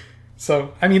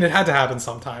 So, I mean, it had to happen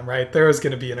sometime, right? There was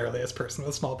going to be an earliest person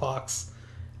with smallpox.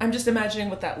 I'm just imagining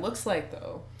what that looks like,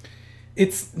 though.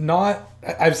 It's not...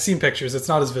 I've seen pictures. It's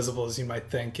not as visible as you might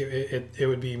think. It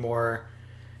would be more...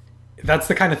 That's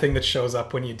the kind of thing that shows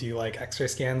up when you do, like, X-ray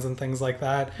scans and things like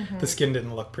that. The skin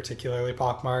didn't look particularly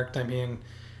pockmarked. I mean,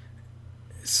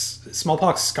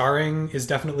 smallpox scarring is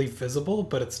definitely visible,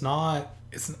 but it's not...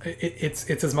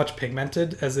 It's as much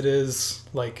pigmented as it is,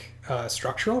 like,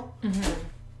 structural.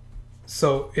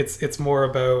 So it's more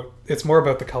about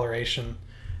the coloration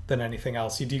than anything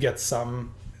else. You do get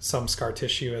some scar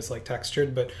tissue as, like,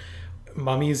 textured, but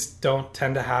mummies don't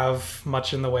tend to have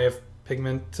much in the way of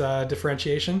pigment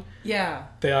differentiation. Yeah.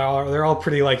 They're all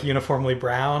pretty, like, uniformly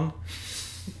brown.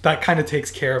 That kind of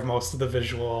takes care of most of the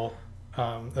visual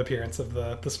appearance of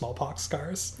the smallpox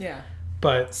scars. Yeah.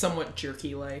 But somewhat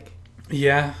jerky-like.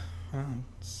 Yeah.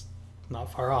 It's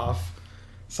not far off.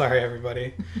 Sorry,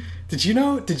 everybody. Did you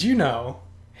know,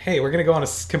 hey, we're going to go on a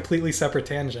completely separate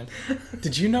tangent.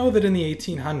 Did you know that in the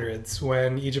 1800s,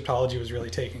 when Egyptology was really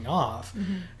taking off,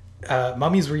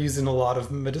 mummies were used in a lot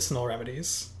of medicinal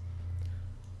remedies?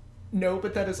 No,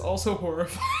 but that is also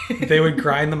horrifying. They would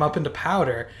grind them up into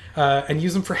powder and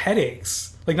use them for headaches.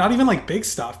 Like, not even, like, big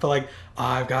stuff, but, like,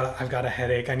 I've got a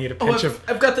headache. I need a pinch of...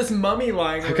 I've got this mummy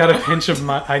lying around. I've got a pinch of...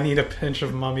 I need a pinch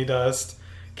of mummy dust.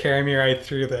 Carry me right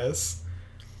through this.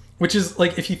 Which is,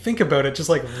 like, if you think about it, just,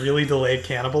 like, really delayed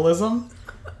cannibalism.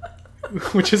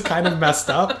 Which is kind of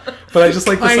messed up. But I just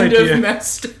like this idea... Kind of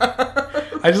messed up.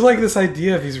 I just like this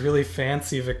idea of these really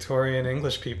fancy Victorian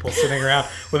English people sitting around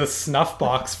with a snuff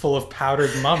box full of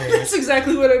powdered mummies. That's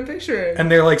exactly what I'm picturing.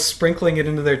 And they're, like, sprinkling it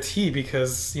into their tea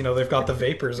because, they've got the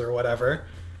vapors or whatever.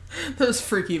 Those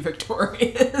freaky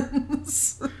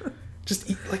Victorians.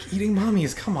 Just eating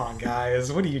mummies. Come on,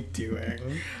 guys. What are you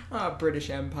doing?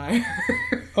 British Empire.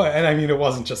 Oh, and I mean, it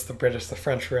wasn't just the British. The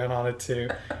French were in on it, too.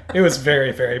 It was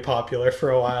very, very popular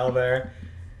for a while there.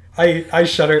 I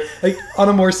shudder. Like, on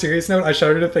a more serious note, I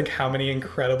shudder to think how many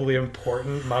incredibly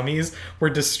important mummies were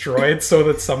destroyed so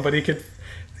that somebody could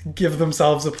give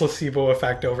themselves a placebo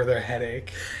effect over their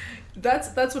headache.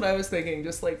 That's what I was thinking.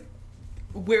 Just, like,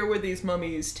 where were these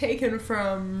mummies taken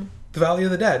from? The Valley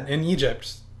of the Dead in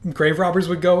Egypt. Grave robbers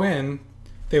would go in,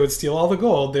 they would steal all the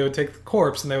gold, they would take the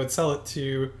corpse, and they would sell it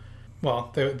to...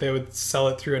 Well, they would sell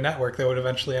it through a network that would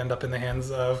eventually end up in the hands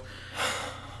of...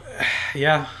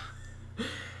 Yeah.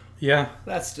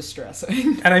 That's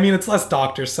distressing. And I mean, it's less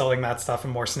doctors selling that stuff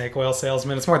and more snake oil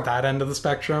salesmen. It's more that end of the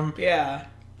spectrum. Yeah.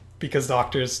 Because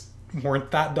doctors weren't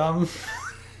that dumb.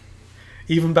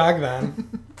 Even back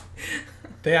then.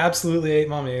 They absolutely ate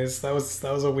mummies. That was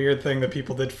a weird thing that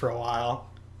people did for a while.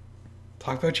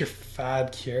 Talk about your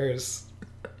fad cures.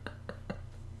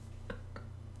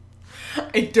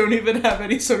 I don't even have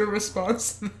any sort of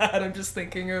response to that. I'm just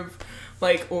thinking of,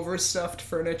 like, overstuffed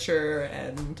furniture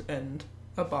and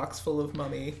a box full of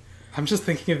mummy. I'm just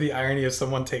thinking of the irony of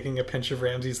someone taking a pinch of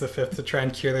Ramses V to try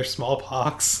and cure their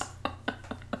smallpox.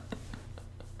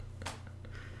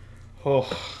 Oh.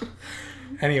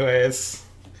 Anyways,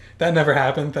 that never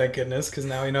happened, thank goodness, because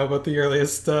now we know about the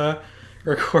earliest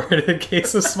recorded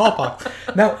case of smallpox.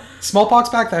 Now, smallpox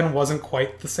back then wasn't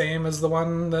quite the same as the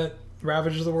one that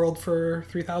ravaged the world for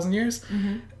 3,000 years.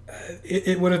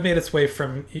 It would have made its way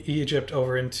from Egypt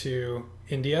over into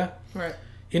India. Right.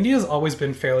 India's always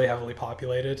been fairly heavily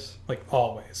populated, like,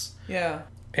 always. Yeah.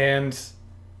 And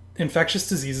infectious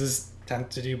diseases tend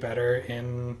to do better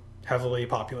in heavily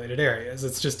populated areas.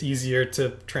 It's just easier to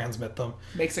transmit them.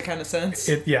 Makes it kind of sense.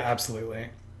 Yeah,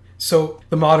 absolutely. So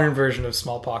the modern version of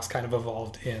smallpox kind of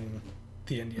evolved in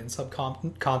the Indian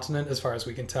subcontinent, as far as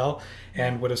we can tell,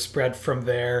 and would have spread from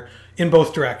there in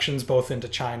both directions, both into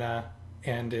China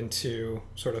and into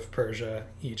sort of Persia,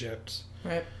 Egypt,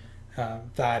 right.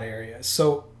 That area.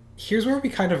 So here's where we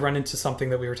kind of run into something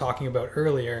that we were talking about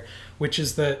earlier, which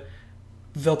is that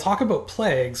they'll talk about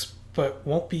plagues, but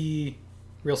won't be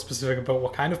real specific about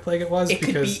what kind of plague it was. It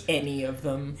could be any of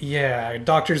them. Yeah,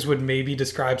 doctors would maybe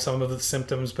describe some of the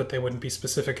symptoms, but they wouldn't be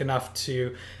specific enough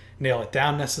to nail it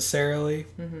down necessarily.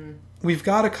 Mm-hmm. We've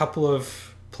got a couple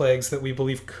of plagues that we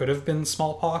believe could have been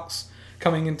smallpox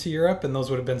coming into Europe, and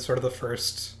those would have been sort of the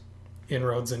first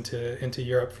inroads into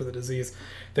Europe for the disease.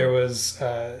 There was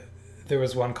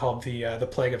one called the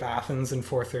Plague of Athens in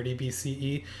 430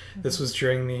 BCE. Mm-hmm. This was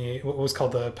during what was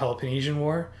called the Peloponnesian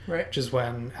War, right, which is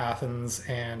when Athens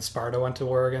and Sparta went to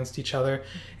war against each other.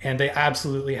 And they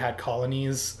absolutely had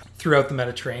colonies throughout the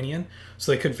Mediterranean,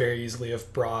 so they could very easily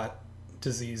have brought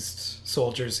diseased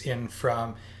soldiers in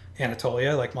from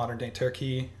Anatolia, like modern-day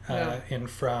Turkey, in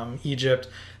from Egypt,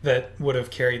 that would have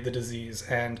carried the disease.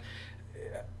 And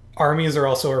armies are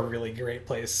also a really great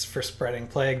place for spreading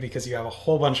plague because you have a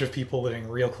whole bunch of people living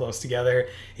real close together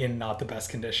in not the best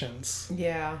conditions.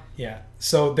 Yeah. Yeah.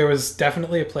 So there was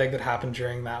definitely a plague that happened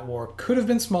during that war. Could have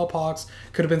been smallpox,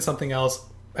 could have been something else.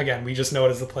 Again, we just know it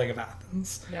as the Plague of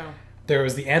Athens. Yeah. There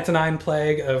was the Antonine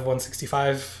Plague of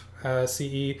 165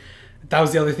 CE. That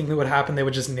was the other thing that would happen. They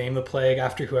would just name the plague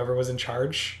after whoever was in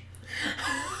charge.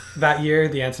 That year,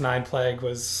 the Antonine Plague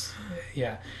was,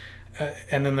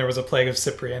 and then there was a plague of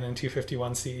Cyprian in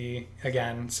 251 CE.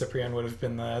 Again, Cyprian would have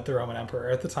been the Roman emperor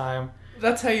at the time.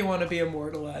 That's how you want to be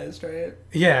immortalized, right?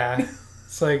 Yeah.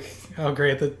 It's like, oh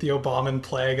great, the Obaman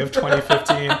Plague of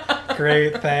 2015.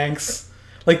 Great, thanks.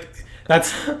 Like,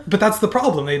 that's the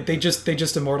problem. They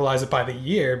just immortalize it by the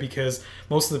year because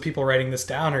most of the people writing this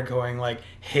down are going like,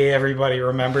 hey everybody,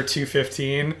 remember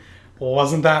 215? Well,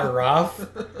 wasn't that rough?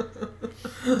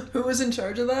 Who was in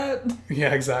charge of that?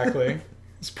 Yeah, exactly.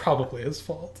 It's probably his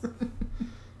fault.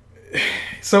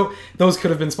 So those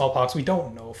could have been smallpox. We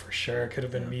don't know for sure. Could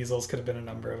have been measles, could have been a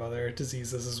number of other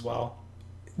diseases as well.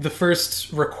 The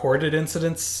first recorded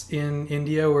incidents in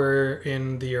India were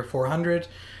in the year 400.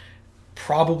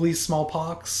 Probably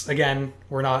smallpox. Again,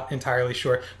 we're not entirely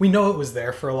sure. We know it was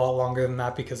there for a lot longer than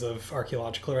that because of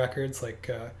archaeological records,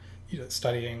 like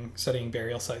studying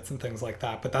burial sites and things like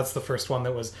that. But that's the first one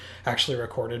that was actually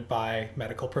recorded by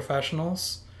medical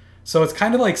professionals. So it's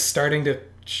kind of like starting to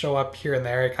show up here and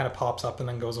there. It kind of pops up and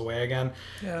then goes away again.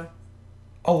 Yeah.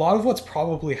 A lot of what's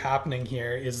probably happening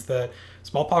here is that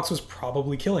smallpox was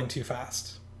probably killing too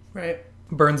fast. Right.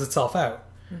 Burns itself out.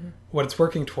 Mm-hmm. What it's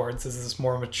working towards is this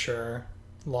more mature,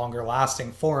 longer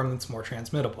lasting form that's more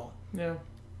transmittable. Yeah.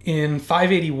 In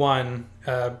 581,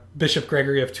 Bishop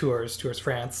Gregory of Tours,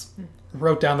 France,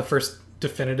 wrote down the first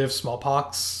definitive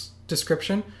smallpox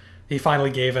description. He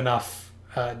finally gave enough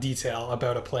detail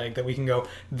about a plague that we can go,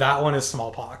 that one is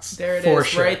smallpox. There it is,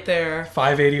 sure. Right there.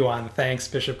 581. Thanks,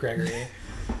 Bishop Gregory.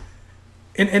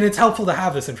 And it's helpful to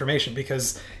have this information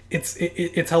because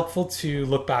it's helpful to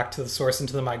look back to the source and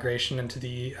to the migration and to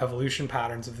the evolution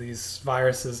patterns of these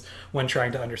viruses when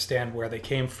trying to understand where they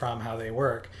came from, how they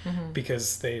work,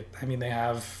 because they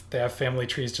have family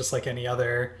trees just like any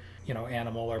other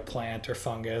animal or plant or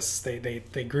fungus.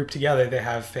 They group together. They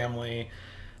have family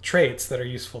traits that are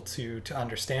useful to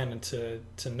understand and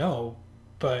to know.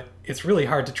 But it's really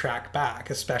hard to track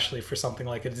back, especially for something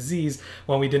like a disease,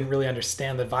 when we didn't really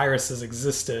understand that viruses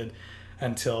existed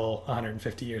until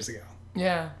 150 years ago.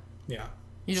 Yeah. Yeah.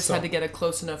 You just had to get a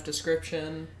close enough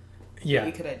description that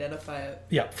you could identify it.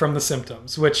 Yeah, from the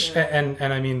symptoms, which, and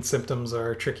I mean, symptoms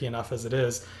are tricky enough as it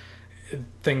is.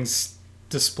 Things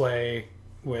display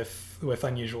with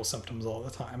unusual symptoms all the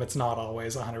time. It's not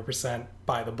always 100%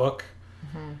 by the book.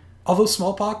 Mm-hmm. Although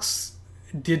smallpox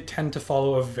did tend to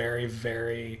follow a very,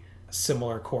 very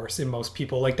similar course in most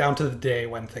people, like down to the day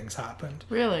when things happened.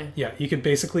 Really? Yeah, you could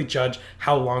basically judge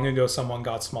how long ago someone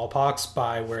got smallpox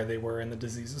by where they were in the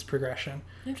disease's progression.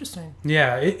 Interesting.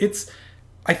 Yeah, it's,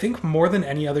 I think more than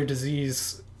any other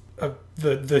disease,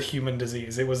 the human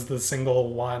disease, it was the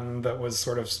single one that was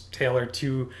sort of tailored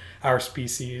to our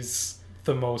species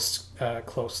the most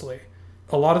closely.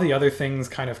 A lot of the other things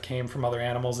kind of came from other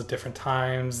animals at different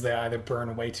times. They either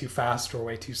burn way too fast or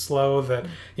way too slow that,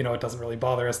 it doesn't really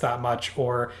bother us that much,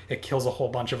 or it kills a whole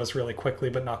bunch of us really quickly,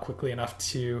 but not quickly enough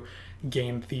to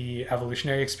gain the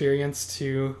evolutionary experience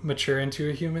to mature into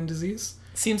a human disease.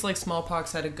 Seems like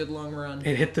smallpox had a good long run.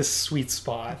 It hit this sweet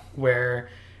spot where,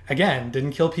 again,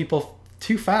 didn't kill people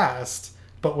too fast,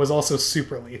 but was also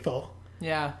super lethal.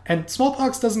 Yeah. And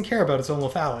smallpox doesn't care about its own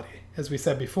lethality, as we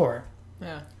said before.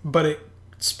 Yeah. But it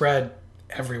spread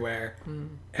everywhere.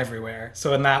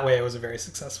 So in that way, it was a very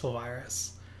successful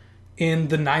virus. In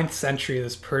the 9th century,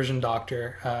 this Persian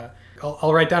doctor,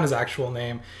 I'll write down his actual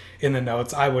name in the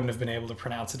notes. I wouldn't have been able to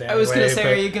pronounce it anyway. I was going to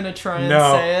say, are you going to try and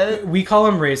say it? We call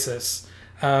him Rhasis.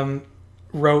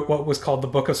 wrote what was called the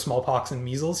Book of Smallpox and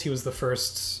Measles. He was the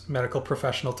first medical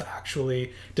professional to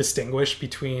actually distinguish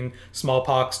between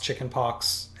smallpox,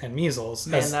 chickenpox, and measles.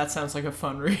 Man, that sounds like a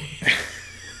fun read.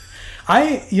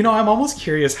 I'm almost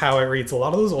curious how it reads. A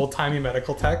lot of those old-timey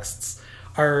medical texts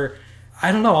are,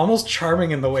 I don't know, almost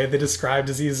charming in the way they describe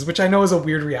diseases, which I know is a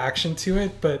weird reaction to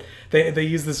it, but they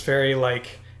use this very,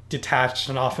 like, detached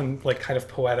and often, like, kind of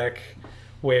poetic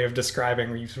way of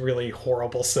describing these really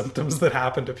horrible symptoms that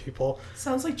happen to people.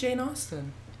 Sounds like Jane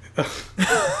Austen.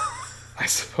 I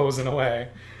suppose, in a way.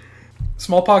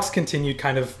 Smallpox continued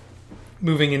kind of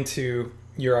moving into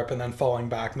Europe and then falling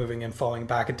back, moving in, falling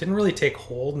back. It didn't really take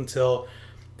hold until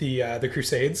the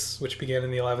Crusades, which began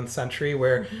in the 11th century,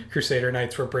 where Crusader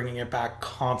Knights were bringing it back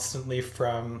constantly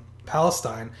from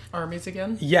Palestine. Armies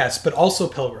again? Yes, but also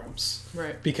pilgrims.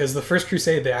 Right. Because the First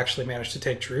Crusade, they actually managed to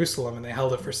take Jerusalem, and they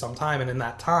held it for some time. And in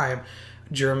that time,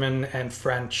 German and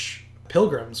French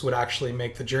pilgrims would actually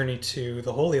make the journey to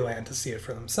the Holy Land to see it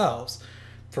for themselves.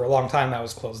 For a long time, that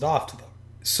was closed off to them.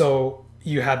 So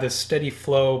you had this steady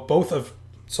flow, both of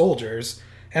soldiers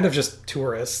and of just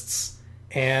tourists,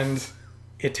 and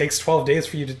it takes 12 days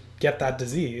for you to get that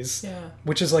disease,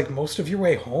 which is like most of your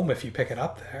way home if you pick it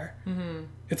up there. Mm-hmm.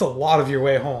 It's a lot of your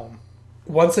way home.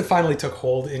 Once it finally took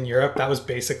hold in Europe, that was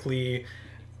basically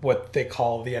what they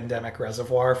call the endemic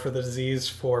reservoir for the disease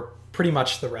for pretty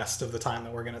much the rest of the time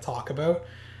that we're going to talk about,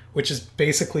 which is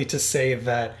basically to say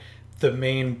that the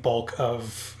main bulk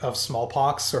of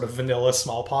smallpox, sort of vanilla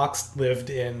smallpox, lived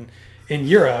in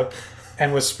Europe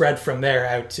and was spread from there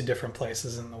out to different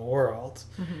places in the world.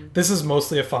 Mm-hmm. This is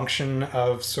mostly a function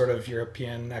of sort of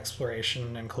European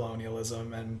exploration and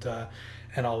colonialism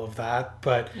and all of that,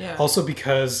 but also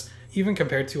because even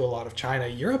compared to a lot of China,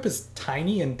 Europe is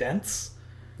tiny and dense.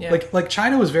 Yeah. Like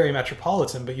China was very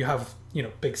metropolitan, but you have,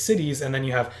 big cities and then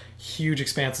you have huge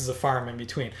expanses of farm in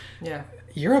between. Yeah.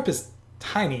 Europe is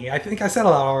tiny. I think I said a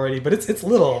lot already, but it's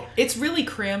little. It's really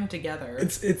crammed together.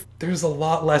 There's a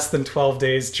lot less than 12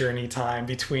 days journey time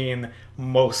between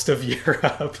most of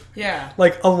Europe. Yeah.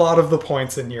 Like a lot of the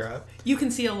points in Europe. You can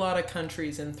see a lot of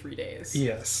countries in 3 days.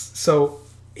 Yes. So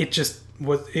it just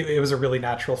was it was a really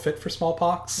natural fit for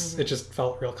smallpox. Mm-hmm. It just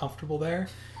felt real comfortable there.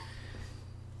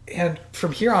 And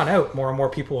from here on out, more and more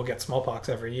people will get smallpox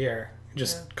every year,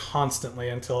 just constantly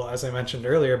until, as I mentioned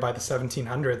earlier, by the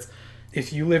 1700s,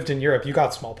 if you lived in Europe, you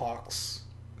got smallpox.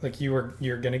 Like you're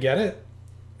gonna get it.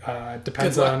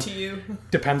 Depends Good luck on to you.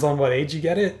 Depends on what age you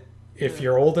get it. If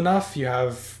you're old enough, you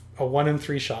have a 1 in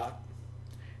 3 shot.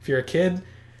 If you're a kid,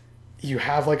 you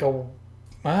have like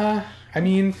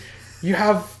you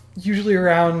have usually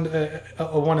around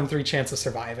a 1 in 3 chance of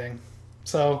surviving.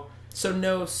 So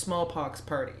no smallpox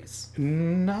parties.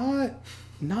 Not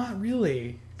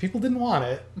really. People didn't want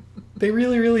it. They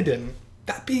really, really didn't.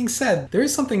 That being said, there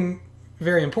is something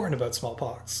very important about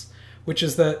smallpox, which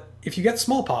is that if you get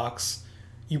smallpox,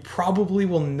 you probably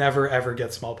will never ever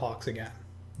get smallpox again.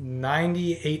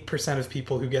 98% of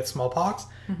people who get smallpox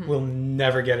will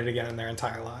never get it again in their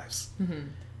entire lives. Mm-hmm.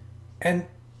 And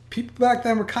people back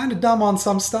then were kind of dumb on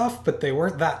some stuff, but they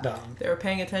weren't that dumb. They were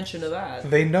paying attention to that.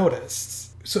 They noticed.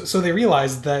 So they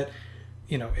realized that,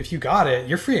 if you got it,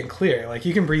 you're free and clear. Like,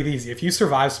 you can breathe easy. If you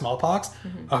survive smallpox,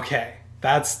 okay,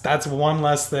 that's one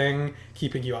less thing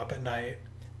keeping you up at night.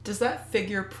 Does that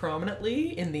figure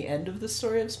prominently in the end of the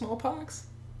story of smallpox?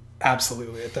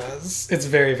 Absolutely it does. It's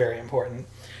very, very important.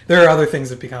 There are other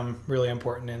things that become really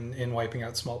important in wiping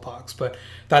out smallpox, but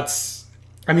that's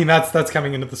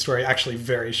coming into the story actually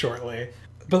very shortly.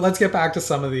 But let's get back to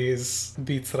some of these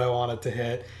beats that I wanted to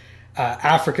hit.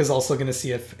 Africa is also going to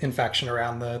see infection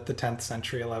around the 10th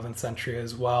century, 11th century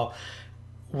as well.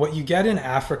 What you get in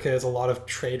Africa is a lot of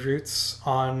trade routes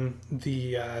on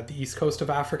the east coast of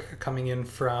Africa coming in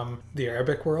from the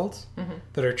Arabic world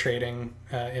that are trading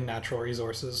in natural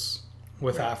resources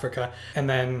with Africa. And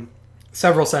then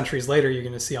several centuries later, you're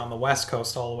going to see on the west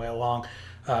coast all the way along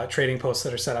trading posts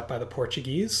that are set up by the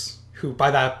Portuguese, who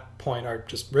by that point are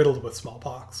just riddled with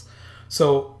smallpox.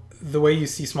 So the way you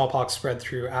see smallpox spread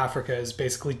through Africa is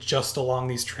basically just along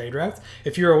these trade routes.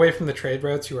 If you're away from the trade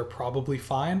routes, you are probably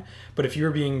fine. But if you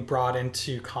were being brought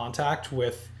into contact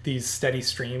with these steady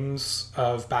streams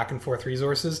of back and forth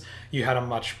resources, you had a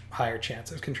much higher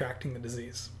chance of contracting the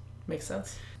disease. Makes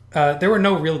sense. There were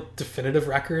no real definitive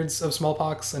records of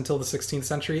smallpox until the 16th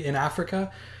century in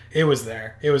Africa. It was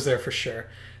there. It was there for sure.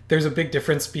 There's a big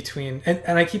difference between...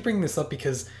 And I keep bringing this up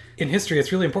because in history,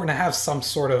 it's really important to have some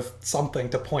sort of something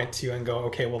to point to and go,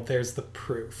 okay, well, there's the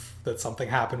proof that something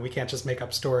happened. We can't just make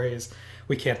up stories.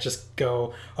 We can't just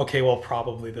go, okay, well,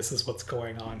 probably this is what's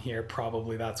going on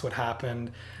it's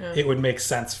It would make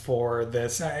sense for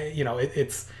this.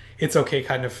 It's it's okay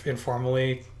kind of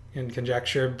informally in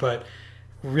conjecture, but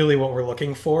really what we're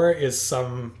looking for is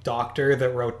some doctor that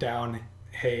wrote down,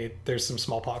 hey, there's some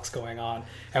smallpox going on.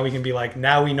 And we can be like,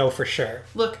 now we know for sure.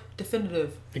 Look,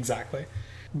 definitive. Exactly.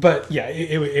 But yeah,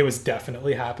 it was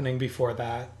definitely happening before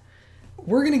that.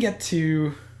 We're going to get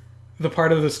to the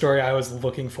part of the story I was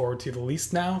looking forward to the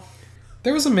least now.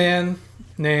 There was a man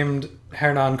named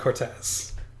Hernan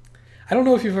Cortés. I don't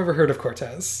know if you've ever heard of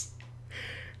Cortés.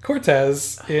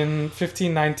 Cortés, in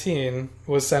 1519,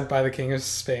 was sent by the King of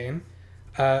Spain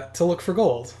to look for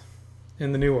gold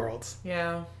in the New World.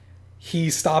 Yeah.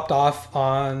 He stopped off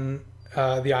on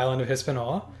the island of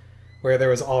Hispaniola, where there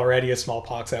was already a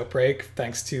smallpox outbreak,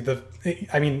 thanks to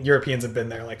Europeans have been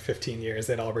there like 15 years.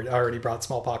 They'd already brought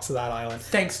smallpox to that island.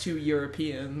 Thanks to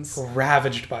Europeans.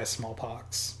 Ravaged by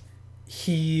smallpox.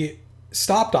 He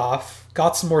stopped off,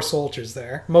 got some more soldiers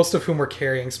there, most of whom were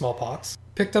carrying smallpox,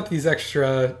 picked up these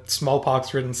extra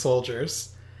smallpox-ridden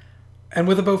soldiers, and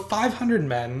with about 500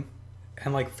 men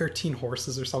and like 13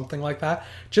 horses or something like that,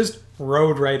 just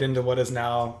rode right into what is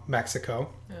now Mexico.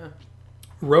 Yeah.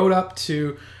 Rode up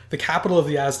to the capital of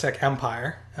the Aztec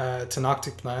Empire,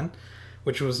 Tenochtitlan,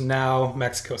 which was now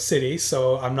Mexico City.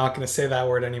 So I'm not going to say that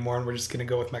word anymore, and we're just going to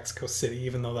go with Mexico City,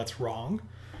 even though that's wrong.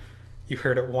 You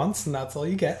heard it once, and that's all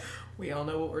you get. We all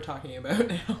know what we're talking about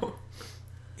now.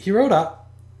 He rode up.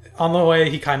 On the way,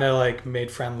 he kind of like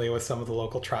made friendly with some of the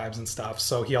local tribes and stuff.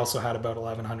 So he also had about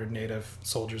 1,100 native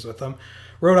soldiers with him.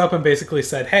 Rode up and basically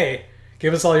said, hey,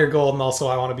 give us all your gold, and also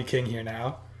I want to be king here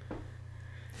now.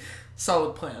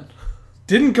 Solid plan.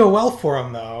 Didn't go well for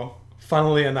him, though,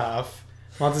 funnily enough.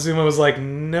 Montezuma was like,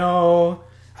 no,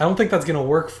 I don't think that's going to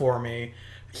work for me.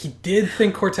 He did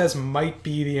think Cortés might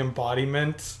be the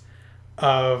embodiment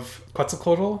of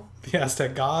Quetzalcoatl, the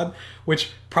Aztec god,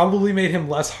 which probably made him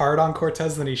less hard on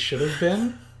Cortés than he should have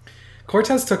been.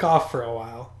 Cortés took off for a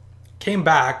while, came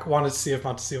back, wanted to see if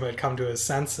Montezuma had come to his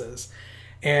senses,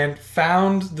 and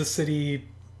found the city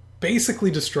basically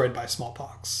destroyed by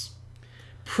smallpox.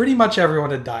 Pretty much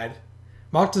everyone had died.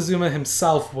 Moctezuma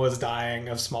himself was dying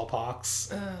of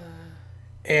smallpox.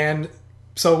 And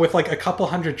so with like a couple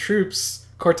hundred troops,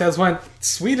 Cortés went,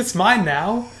 sweet, it's mine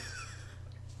now.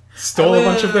 Stole a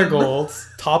bunch of their gold,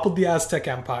 toppled the Aztec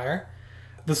Empire.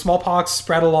 The smallpox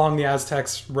spread along the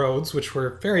Aztecs' roads, which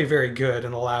were very, very good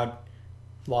and allowed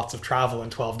lots of travel in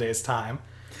 12 days' time.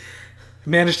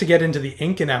 Managed to get into the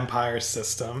Incan Empire's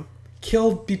system.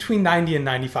 Killed between 90 and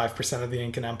 95% of the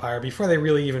Incan Empire before they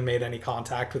really even made any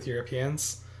contact with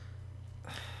Europeans.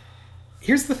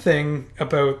 Here's the thing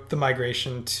about the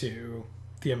migration to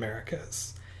the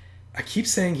Americas. I keep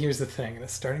saying here's the thing, and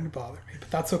it's starting to bother me,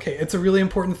 but that's okay. It's a really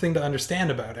important thing to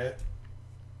understand about it.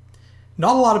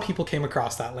 Not a lot of people came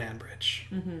across that land bridge.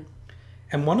 Mm-hmm.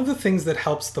 And one of the things that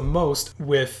helps the most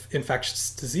with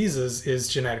infectious diseases is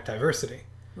genetic diversity.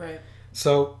 Right.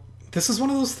 So this is one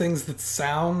of those things that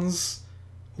sounds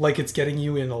like it's getting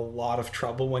you in a lot of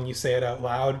trouble when you say it out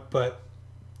loud, but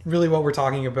really what we're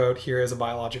talking about here is a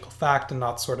biological fact and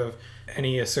not sort of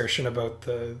any assertion about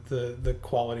the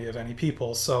quality of any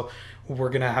people. So we're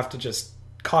going to have to just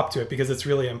cop to it because it's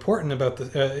really important about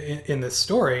in this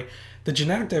story. The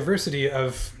genetic diversity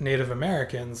of Native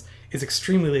Americans is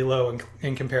extremely low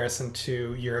in comparison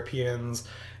to Europeans,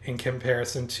 in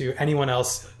comparison to anyone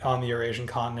else on the Eurasian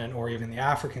continent or even the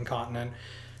African continent.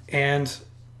 And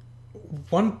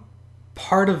one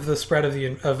part of the spread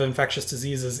of infectious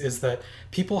diseases is that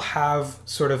people have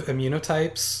sort of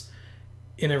immunotypes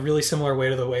in a really similar way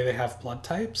to the way they have blood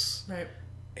types. Right.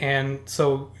 And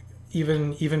so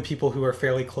even people who are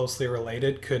fairly closely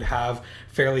related could have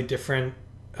fairly different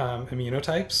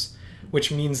immunotypes,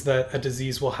 which means that a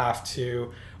disease will have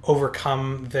to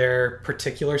overcome their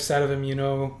particular set of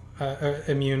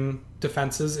immune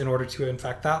defenses in order to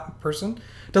infect that person.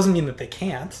 Doesn't mean that they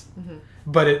can't, mm-hmm.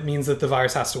 but it means that the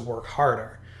virus has to work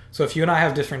harder. So if you and I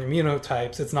have different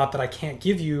immunotypes, it's not that I can't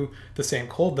give you the same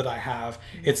cold that I have.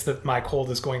 Mm-hmm. It's that my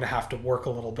cold is going to have to work a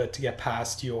little bit to get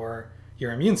past your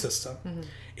immune system. Mm-hmm.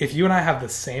 If you and I have the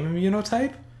same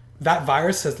immunotype, that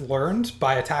virus has learned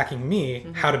by attacking me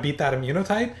mm-hmm. how to beat that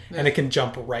immunotype, and it can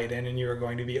jump right in, and you are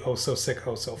going to be oh so sick,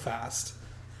 oh so fast.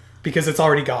 Because it's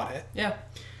already got it. Yeah.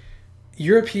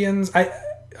 Europeans,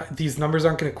 these numbers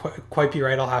aren't going to quite be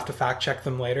right. I'll have to fact check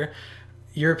them later.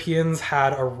 Europeans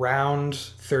had around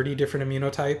 30 different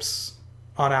immunotypes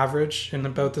on average at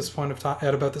about this point of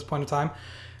time.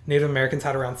 Native Americans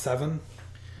had around 7.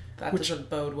 That doesn't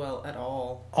bode well at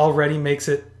all. Already makes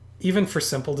it, even for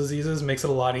simple diseases, makes it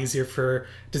a lot easier for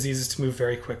diseases to move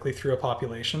very quickly through a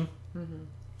population. Mm-hmm.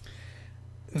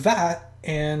 That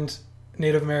and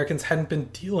Native Americans hadn't been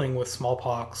dealing with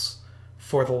smallpox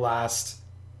for the last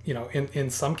in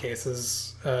some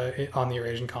cases on the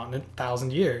Eurasian continent,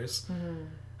 1,000 years.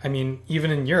 I mean,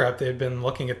 even in Europe, they've been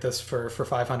looking at this for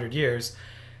 500 years.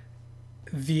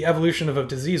 The evolution of a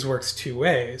disease works two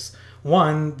ways.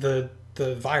 One, the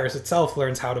virus itself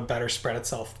learns how to better spread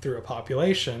itself through a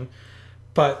population,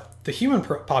 but the human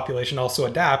population also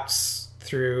adapts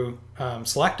through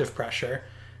selective pressure.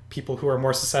 People who are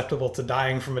more susceptible to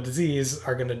dying from a disease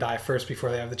are going to die first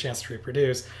before they have the chance to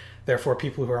reproduce. Therefore,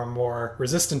 people who are more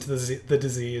resistant to the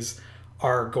disease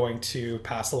are going to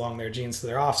pass along their genes to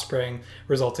their offspring,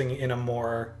 resulting in a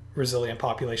more resilient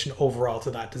population overall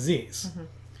to that disease.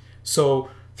 So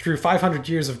through 500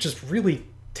 years of just really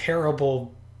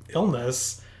terrible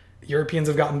illness, Europeans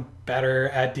have gotten better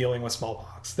at dealing with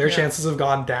smallpox. Their chances have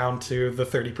gone down to the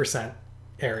 30%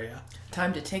 area.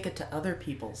 Time to take it to other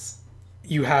people's.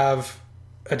 You have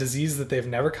a disease that they've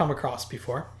never come across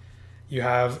before. You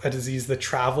have a disease that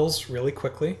travels really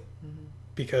quickly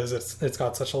because it's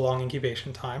got such a long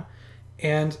incubation time.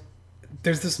 And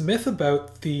there's this myth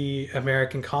about the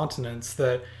American continents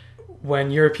that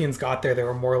when Europeans got there, they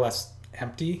were more or less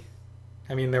empty.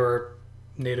 I mean, there were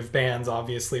native bands,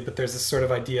 obviously, but there's this sort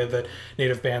of idea that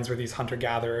native bands were these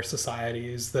hunter-gatherer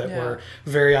societies that were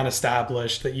very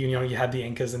unestablished, that you had the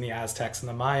Incas and the Aztecs and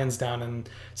the Mayans down in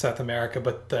South America,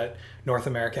 but that North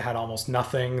America had almost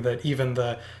nothing, that even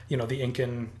the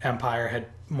Incan Empire had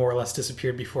more or less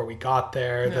disappeared before we got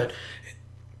there, that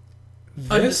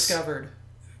undiscovered.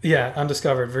 Yeah,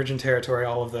 undiscovered, virgin territory,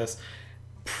 all of this.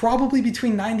 Probably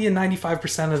between 90 and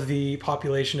 95% of the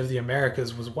population of the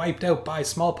Americas was wiped out by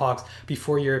smallpox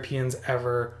before Europeans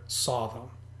ever saw them.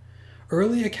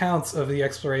 Early accounts of the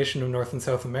exploration of North and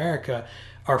South America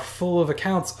are full of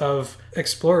accounts of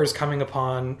explorers coming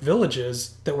upon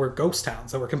villages that were ghost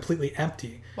towns, that were completely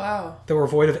empty. Wow. That were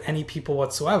void of any people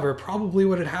whatsoever. Probably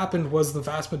what had happened was the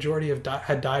vast majority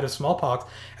had died of smallpox,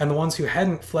 and the ones who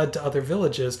hadn't fled to other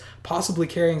villages, possibly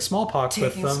carrying smallpox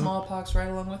with them. Taking smallpox right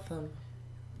along with them.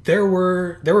 There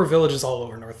were villages all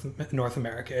over North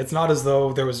America. It's not as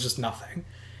though there was just nothing.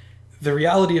 The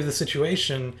reality of the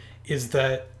situation is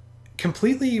that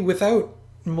completely without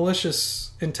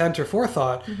malicious intent or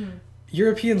forethought,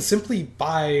 Europeans, simply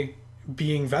by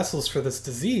being vessels for this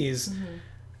disease,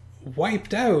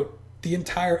 wiped out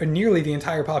nearly the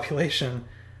entire population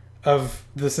of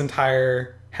this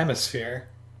entire hemisphere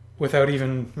without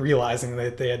even realizing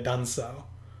that they had done so.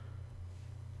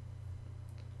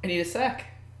 I need a sec.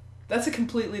 That's a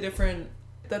completely different...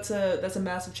 That's a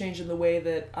massive change in the way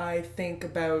that I think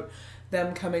about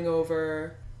them coming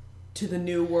over to the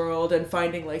New World and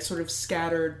finding like sort of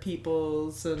scattered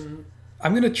peoples. And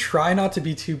I'm going to try not to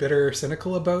be too bitter or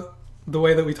cynical about the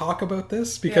way that we talk about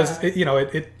this, because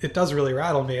it does really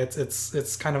rattle me.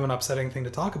 It's kind of an upsetting thing to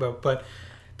talk about, but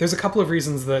there's a couple of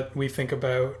reasons that we think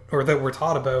about, or that we're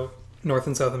taught about, North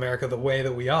and South America the way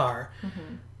that we are.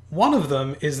 One of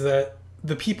them is that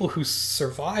the people who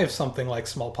survive something like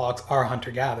smallpox are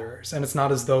hunter-gatherers, and it's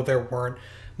not as though there weren't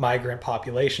migrant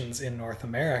populations in North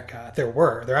America.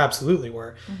 There absolutely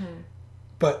were.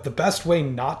 But the best way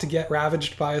not to get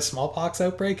ravaged by a smallpox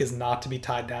outbreak is not to be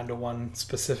tied down to one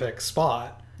specific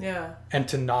spot, and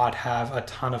to not have a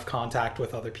ton of contact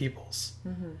with other peoples.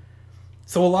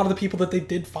 So a lot of the people that they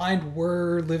did find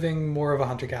were living more of a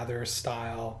hunter-gatherer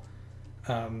style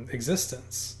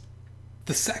existence.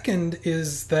 The second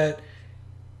is that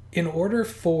in order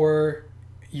for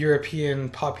European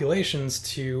populations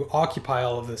to occupy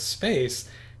all of this space,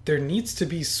 there needs to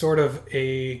be sort of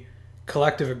a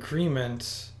collective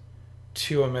agreement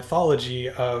to a mythology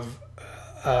of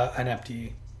an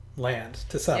empty land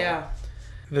to settle.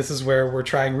 This is where we're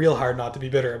trying real hard not to be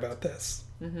bitter about this.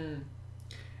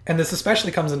 And this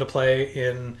especially comes into play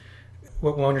in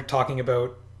when we're talking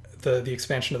about the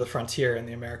expansion of the frontier in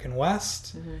the American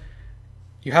West.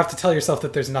 You have to tell yourself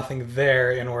that there's nothing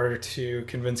there in order to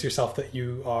convince yourself that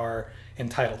you are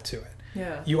entitled to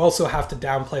it. You also have to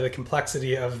downplay the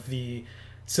complexity of the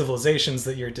civilizations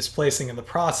that you're displacing in the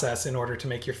process in order to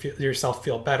make yourself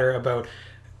feel better about,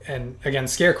 and again,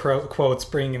 scare quotes,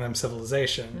 bringing them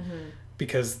civilization.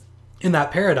 Because in that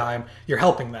paradigm, you're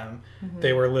helping them.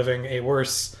 They were living a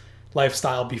worse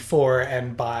lifestyle before,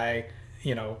 and by,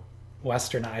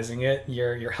 westernizing it,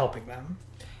 you're helping them.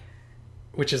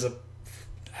 Which is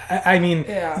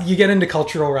you get into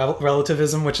cultural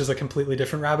relativism, which is a completely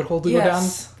different rabbit hole to go down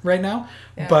right now.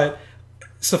 But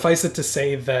suffice it to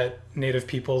say that Native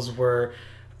peoples were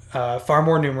far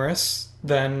more numerous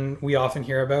than we often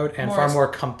hear about, and far more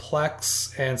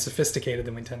complex and sophisticated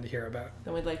than we tend to hear about.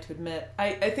 Than we'd like to admit.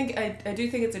 I do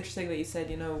think it's interesting that you said,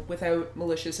 without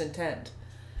malicious intent.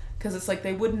 Because it's like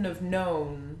they wouldn't have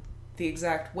known the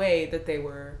exact way that they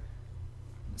were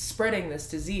spreading this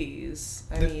disease.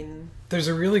 I mean... There's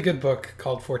a really good book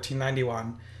called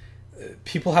 1491.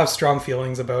 People have strong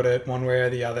feelings about it one way or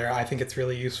the other. I think it's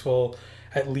really useful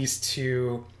at least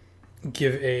to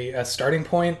give a starting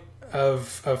point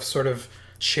of sort of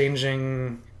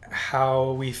changing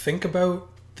how we think about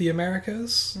the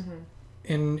Americas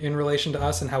in relation to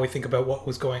us, and how we think about what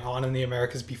was going on in the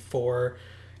Americas before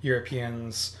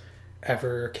Europeans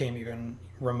ever came even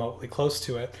remotely close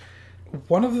to it.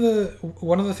 One of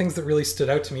the things that really stood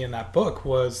out to me in that book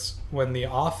was when the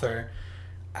author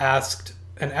asked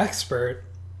an expert,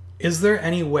 is there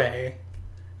any way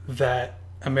that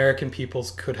American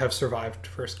peoples could have survived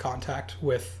first contact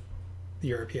with the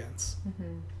Europeans?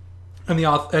 And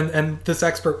and this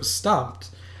expert was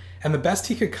stumped, and the best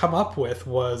he could come up with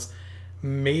was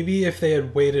maybe if they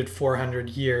had waited 400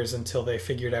 years until they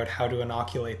figured out how to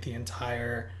inoculate the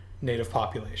entire native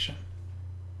population.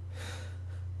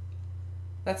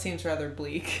 That seems rather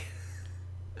bleak.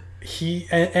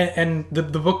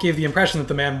 The book gave the impression that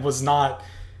the man was not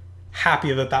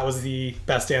happy that that was the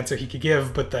best answer he could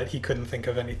give, but that he couldn't think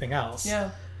of anything else. Yeah.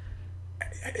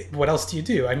 What else do you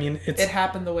do? I mean, it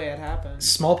happened the way it happened.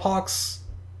 Smallpox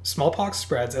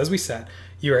spreads, as we said.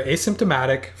 You are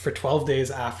asymptomatic for 12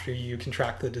 days after you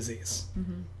contract the disease.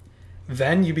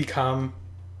 Then you become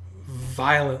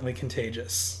violently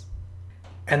contagious.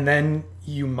 And then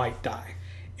you might die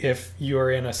if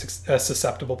you're in a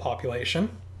susceptible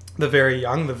population, the very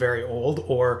young, the very old,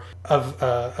 or of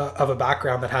a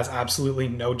background that has absolutely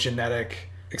no genetic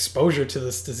exposure to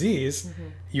this disease.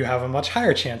 You have a much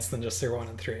higher chance than just their 1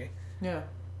 in 3. Yeah.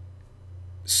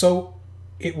 So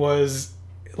it was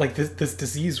like this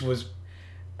disease was,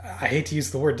 I hate to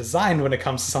use the word designed when it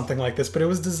comes to something like this, but it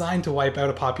was designed to wipe out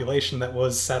a population that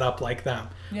was set up like them,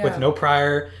 with no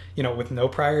prior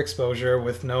exposure,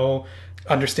 with no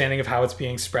understanding of how it's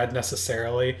being spread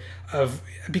necessarily,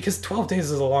 because 12 days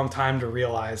is a long time to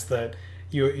realize that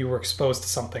you were exposed to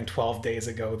something 12 days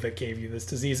ago that gave you this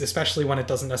disease, especially when it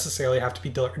doesn't necessarily have to be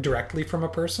directly from a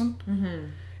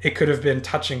person. It could have been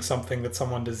touching something that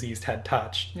someone diseased had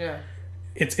touched. Yeah.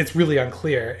 It's really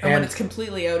unclear. And when it's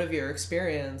completely out of your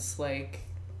experience, like...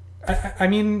 I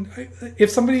mean,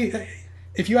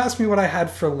 if you asked me what I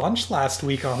had for lunch last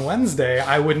week on Wednesday,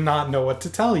 I would not know what to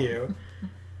tell you.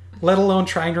 Let alone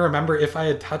trying to remember if I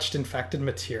had touched infected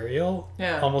material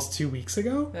almost 2 weeks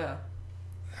ago. Yeah.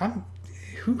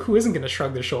 Who isn't going to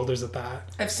shrug their shoulders at that?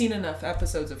 I've seen enough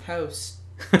episodes of House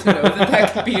to know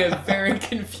that could be a very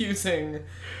confusing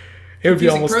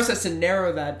process to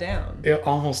narrow that down.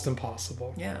 Almost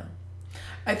impossible. Yeah.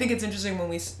 I think it's interesting when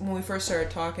we first started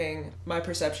talking, my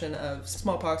perception of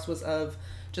smallpox was of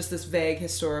just this vague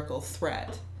historical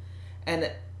threat.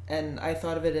 And I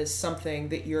thought of it as something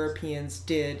that Europeans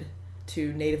did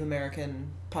to Native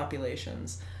American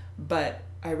populations. But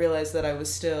I realized that I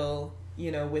was still,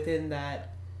 within that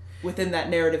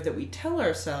narrative that we tell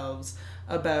ourselves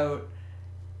about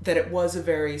that it was a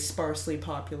very sparsely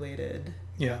populated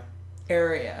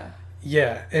area.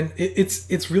 Yeah, and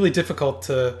it's really difficult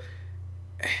to...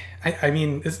 I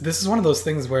mean, this is one of those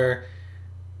things where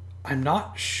I'm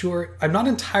not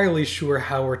entirely sure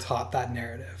how we're taught that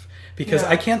narrative. Because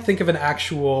I can't think of an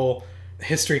actual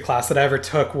history class that I ever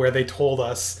took where they told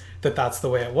us that that's the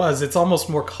way it was. It's almost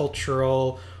more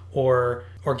cultural or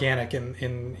organic in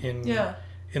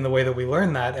the way that we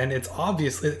learn that, and it's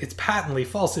patently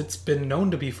false. It's been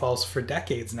known to be false for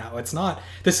decades now. It's not.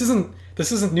 This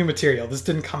isn't new material. This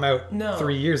didn't come out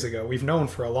 3 years ago. We've known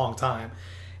for a long time.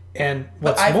 And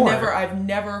I've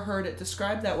never heard it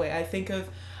described that way. I think of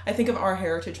our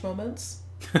heritage moments.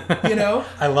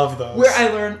 I love those, where I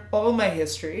learn all my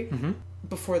history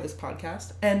before this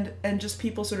podcast, and just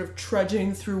people sort of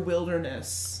trudging through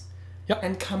wilderness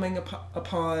and coming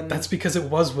upon... That's because it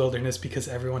was wilderness, because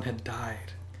everyone had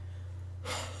died.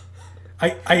 I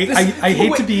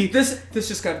hate to be... This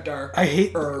just got dark.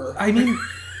 I mean,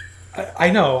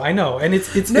 I know, and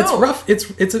it's rough.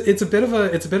 It's a bit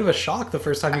of a shock the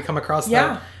first time you come across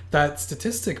that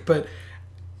statistic, but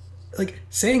like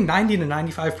saying 90 to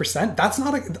 95%, that's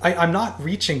not I'm not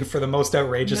reaching for the most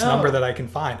outrageous number that I can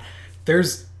find. There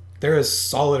is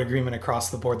solid agreement across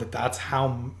the board that that's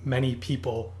how many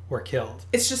people were killed.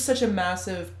 It's just such a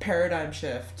massive paradigm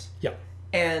shift. Yep.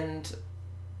 And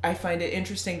I find it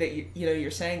interesting that you're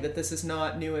saying that this is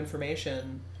not new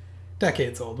information.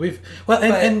 Decades old.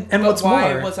 What's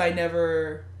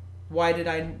more, why did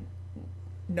I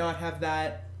not have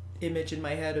that image in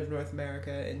my head of North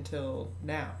America until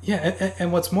now? Yeah,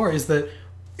 and what's more is that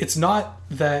it's not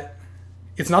that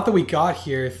it's not that we got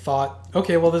here, thought,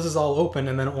 okay, well, this is all open,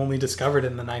 and then only discovered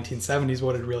in the 1970s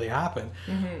what had really happened.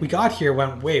 We got here,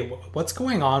 went, wait, what's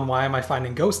going on? Why am I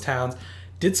finding ghost towns?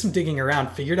 Did some digging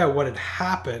around, figured out what had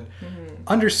happened,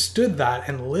 understood that,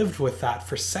 and lived with that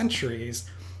for centuries,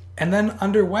 and then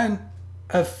underwent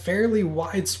a fairly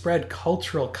widespread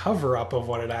cultural cover-up of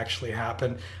what had actually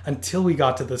happened until we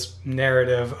got to this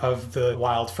narrative of the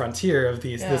wild frontier, of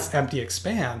this empty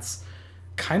expanse,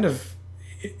 kind of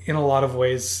in a lot of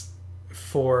ways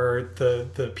for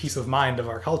the peace of mind of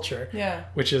our culture,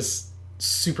 which is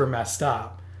super messed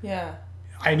up.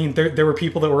 I mean, there were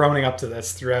people that were owning up to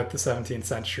this throughout the 17th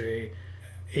century,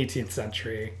 18th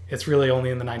century. It's really only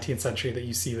in the 19th century that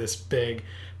you see this big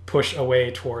push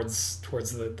away towards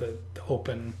the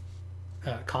open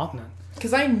continent.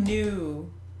 Because I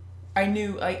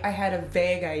had a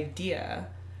vague idea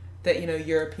that, you know,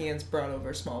 Europeans brought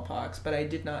over smallpox, but I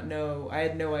had no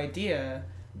idea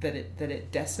that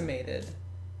it decimated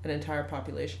an entire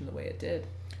population the way it did.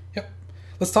 Yep.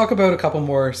 Let's talk about a couple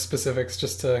more specifics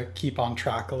just to keep on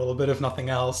track a little bit, if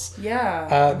nothing else.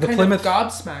 Yeah. The Plymouth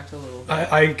gobsmacked a little bit.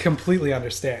 I completely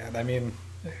understand. I mean,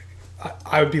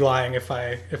 I would be lying if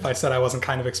I said I wasn't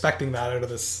kind of expecting that out of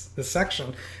this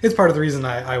section. It's part of the reason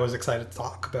I was excited to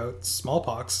talk about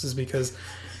smallpox, is because,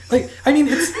 like, I mean,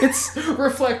 it's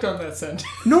reflect on that sentence.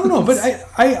 No, but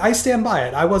I stand by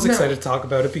it. I was excited to talk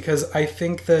about it because I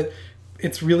think that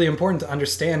it's really important to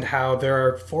understand how there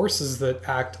are forces that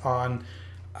act on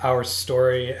our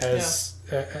story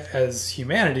as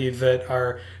humanity that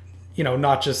are, you know,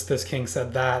 not just this king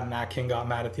said that and that king got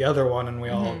mad at the other one and we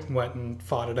all went and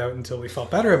fought it out until we felt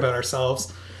better about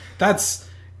ourselves. That's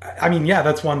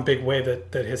one big way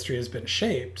that history has been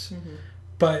shaped.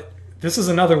 But this is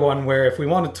another one where if we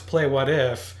wanted to play what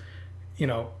if, you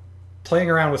know,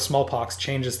 playing around with smallpox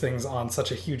changes things on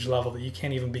such a huge level that you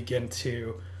can't even begin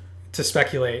to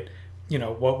speculate, you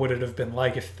know, what would it have been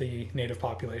like if the native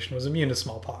population was immune to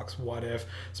smallpox? What if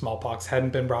smallpox hadn't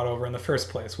been brought over in the first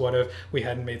place? What if we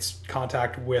hadn't made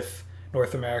contact with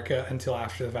North America until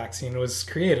after the vaccine was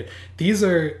created? These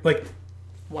are, like...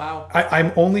 Wow.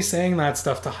 I'm only saying that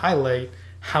stuff to highlight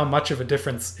how much of a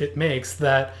difference it makes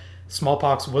that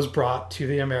smallpox was brought to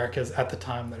the Americas at the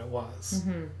time that it was.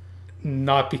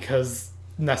 Not because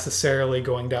necessarily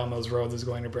going down those roads is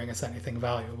going to bring us anything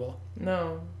valuable.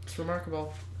 No, it's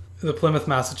remarkable. The Plymouth,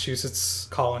 Massachusetts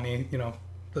colony, you know,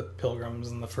 the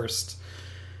Pilgrims and the first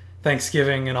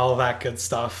Thanksgiving and all that good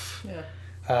stuff. Yeah.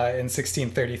 In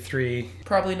 1633.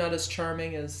 Probably not as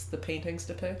charming as the paintings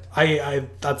depict. I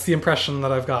that's the impression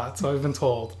that I've got, so I've been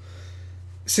told.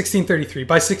 1633.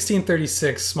 By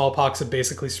 1636, smallpox had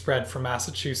basically spread from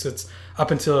Massachusetts up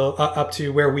to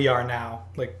where we are now,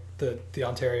 like the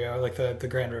Ontario, like the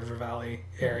Grand River Valley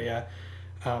area,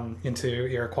 into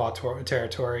Iroquois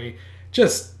territory.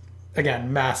 Just,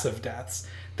 again, massive deaths.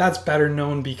 That's better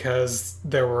known because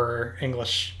there were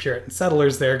English Puritan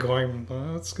settlers there going,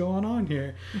 what's going on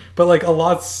here? But like a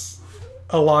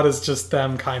lot is just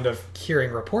them kind of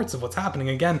hearing reports of what's happening.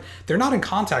 Again, they're not in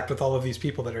contact with all of these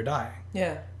people that are dying.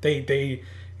 Yeah. They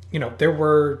you know, there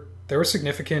were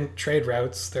significant trade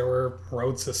routes, there were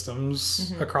road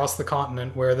systems across the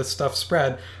continent where this stuff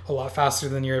spread a lot faster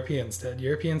than Europeans did.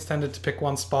 Europeans tended to pick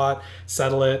one spot,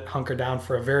 settle it, hunker down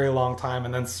for a very long time,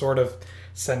 and then sort of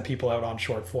send people out on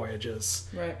short voyages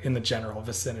in the general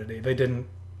vicinity. They didn't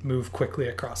move quickly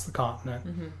across the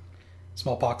continent.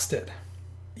 Smallpox did.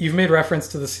 You've made reference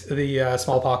to the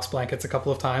smallpox blankets a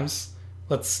couple of times.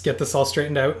 Let's get this all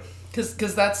straightened out.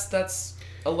 Because that's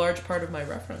a large part of my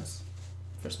reference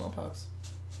for smallpox.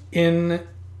 In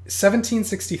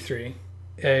 1763,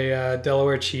 a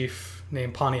Delaware chief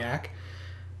named Pontiac,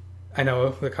 I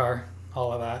know the car,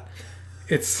 all of that.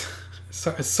 It's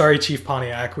sorry, Chief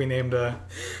Pontiac, we named a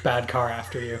bad car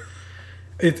after you.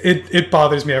 It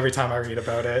bothers me every time I read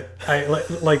about it.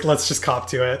 Let's just cop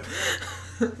to it.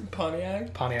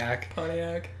 Pontiac.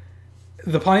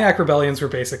 The Pontiac rebellions were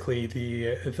basically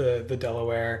the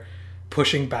Delaware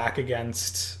pushing back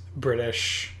against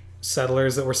British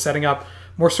settlers that were setting up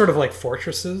more sort of like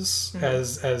fortresses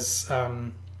as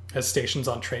stations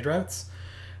on trade routes.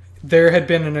 There had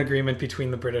been an agreement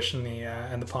between the British and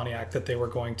the Pontiac that they were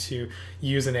going to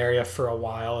use an area for a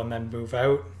while and then move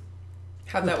out.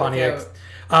 How'd that work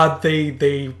out?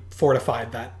 They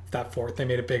fortified that fort. They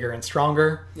made it bigger and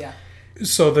stronger. Yeah.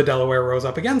 So the Delaware rose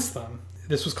up against them.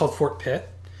 This was called Fort Pitt.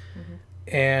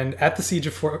 And at the siege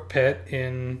of Fort Pitt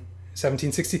in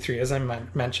 1763, as I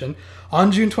mentioned,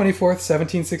 on June 24th,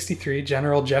 1763,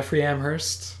 General Jeffrey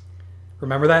Amherst,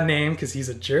 remember that name because he's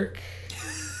a jerk.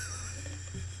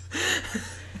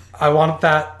 I want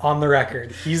that on the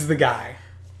record. He's the guy.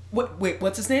 Wait,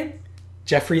 what's his name?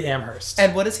 Jeffrey Amherst.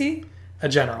 And what is he? A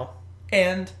general.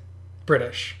 And?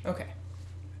 British. Okay.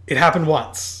 It happened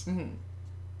once. Mm-hmm.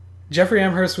 Jeffrey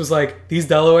Amherst was like, these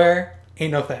Delaware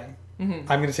ain't no thing.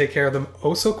 Mm-hmm. I'm going to take care of them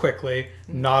oh so quickly.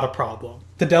 Mm-hmm. Not a problem.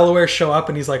 The Delaware show up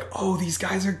and he's like, oh, these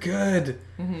guys are good.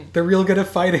 Mm-hmm. They're real good at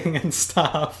fighting and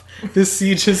stuff. This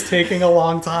siege is taking a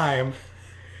long time.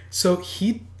 So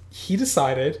he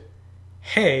decided,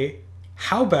 hey,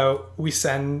 how about we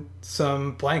send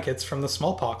some blankets from the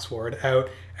smallpox ward out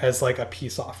as like a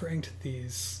peace offering to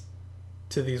these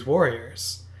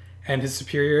warriors? And his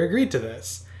superior agreed to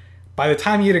this. By the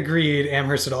time he had agreed,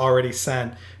 Amherst had already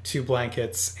sent 2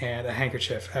 blankets and a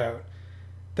handkerchief out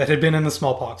that had been in the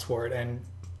smallpox ward and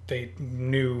they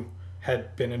knew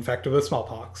had been infected with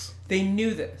smallpox. They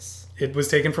knew this. It was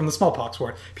taken from the smallpox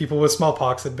ward. People with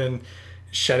smallpox had been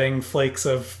shedding flakes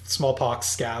of smallpox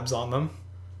scabs on them.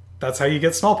 That's how you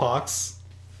get smallpox.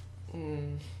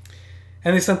 Mm.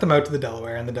 And they sent them out to the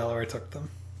Delaware, and the Delaware took them.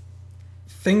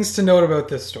 Things to note about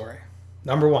this story.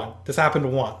 Number 1, this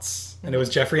happened once, and it was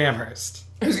Jeffrey Amherst.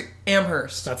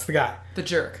 Amherst. That's the guy. The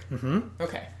jerk. Mm-hmm.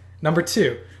 Okay. Number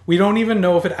 2, we don't even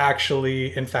know if it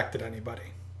actually infected anybody.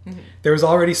 Mm-hmm. There was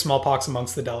already smallpox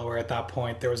amongst the Delaware at that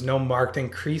point. There was no marked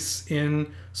increase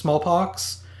in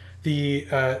smallpox. The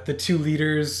 2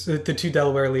 leaders, the 2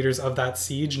 Delaware leaders of that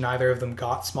siege, neither of them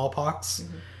got smallpox.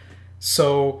 Mm-hmm.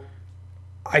 So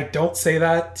I don't say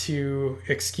that to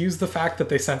excuse the fact that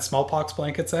they sent smallpox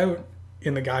blankets out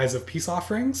in the guise of peace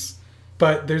offerings,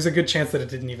 but there's a good chance that it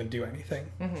didn't even do anything.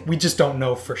 Mm-hmm. We just don't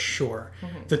know for sure.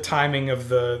 Mm-hmm. The timing of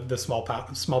the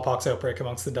smallpox outbreak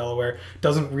amongst the Delaware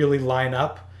doesn't really line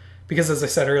up because, as I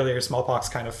said earlier, smallpox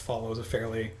kind of follows a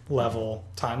fairly level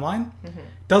timeline. Mm-hmm.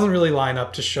 Doesn't really line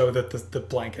up to show that the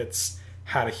blankets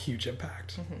had a huge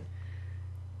impact. Mm-hmm.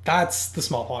 That's the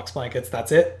smallpox blankets.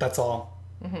 That's it. That's all.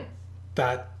 Mm-hmm.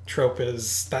 That trope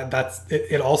is that's it.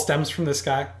 It all stems from this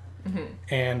guy. Mm-hmm.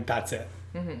 And that's it.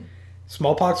 Mm-hmm.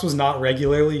 Smallpox was not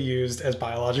regularly used as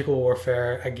biological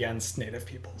warfare against native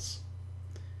peoples.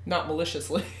 Not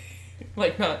maliciously.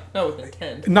 Like, not with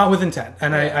intent. Not with intent.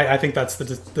 And yeah. I think that's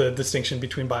the distinction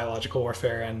between biological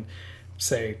warfare and,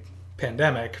 say,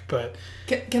 pandemic. But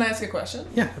Can I ask a question?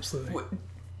 Yeah, absolutely.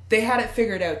 They had it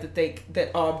figured out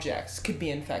that objects could be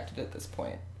infected at this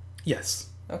point. Yes.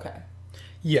 Okay.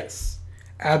 Yes,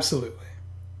 absolutely.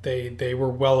 They were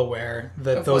well aware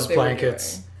that of those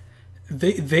blankets.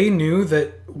 They knew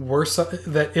that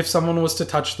that if someone was to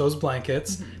touch those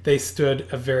blankets, mm-hmm. they stood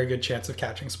a very good chance of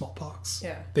catching smallpox.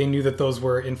 Yeah. They knew that those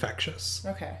were infectious.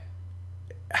 Okay.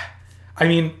 I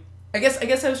mean, I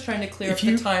guess I was trying to clear up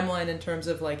the timeline in terms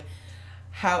of like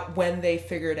when they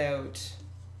figured out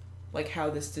like how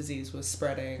this disease was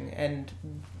spreading and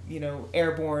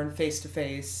airborne, face to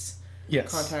face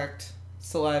contact,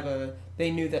 saliva. They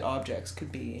knew that objects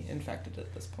could be infected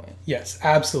at this point. Yes,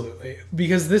 absolutely.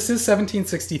 Because this is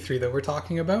 1763 that we're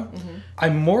talking about. Mm-hmm. I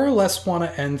more or less want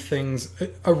to end things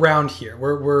around here.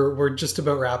 We're just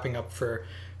about wrapping up for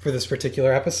this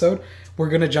particular episode. We're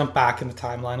going to jump back in the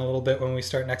timeline a little bit when we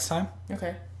start next time.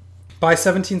 Okay. By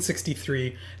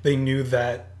 1763, they knew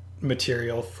that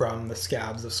material from the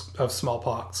scabs of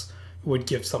smallpox would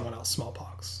give someone else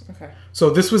smallpox. Okay. So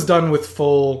this was done with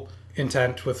full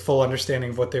intent, with full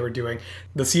understanding of what they were doing.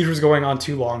 The siege was going on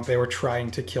too long. They were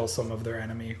trying to kill some of their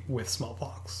enemy with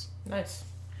smallpox. Nice.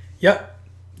 Yep.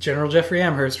 General Jeffrey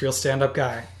Amherst, real stand-up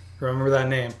guy. Remember that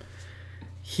name.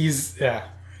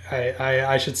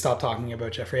 I should stop talking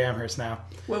about Jeffrey Amherst now.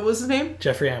 What was his name?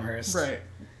 Jeffrey Amherst. Right.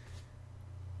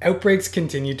 Outbreaks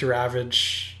continued to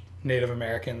ravage Native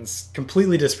Americans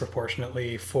completely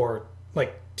disproportionately for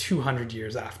like 200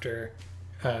 years after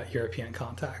European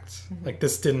contact. Mm-hmm. Like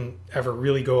this didn't ever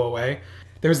really go away.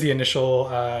 There was the initial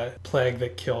plague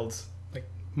that killed like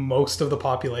most of the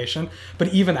population,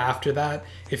 but even after that,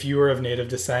 if you were of native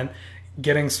descent,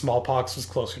 getting smallpox was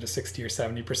closer to 60 or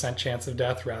 70% chance of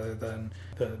death rather than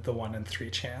the 1 in 3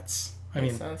 chance.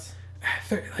 Makes sense.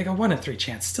 Like a 1 in 3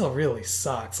 chance still really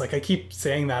sucks. Like I keep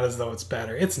saying that as though it's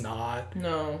better. It's not.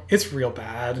 No. It's real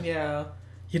bad. Yeah.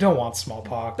 You don't want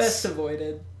smallpox. Best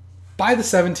avoided. By the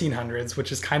 1700s,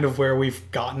 which is kind of where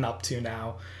we've gotten up to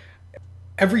now,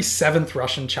 every 7th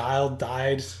Russian child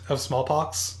died of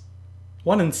smallpox.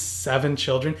 1 in 7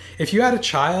 children. If you had a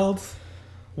child,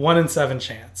 1 in 7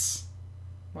 chance.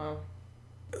 Wow.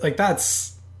 Like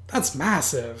that's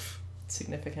massive.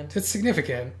 Significant. It's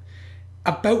significant.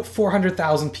 About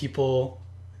 400,000 people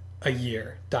a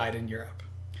year died in Europe.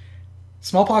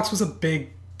 Smallpox was a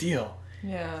big deal.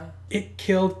 Yeah. It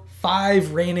killed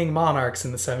 5 reigning monarchs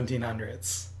in the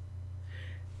 1700s.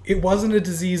 it wasn't a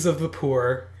disease of the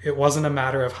poor. It wasn't a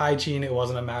matter of hygiene. It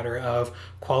wasn't a matter of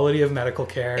quality of medical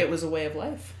care. It was a way of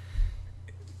life.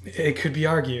 It could be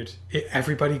argued.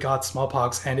 Everybody got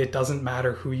smallpox, and it doesn't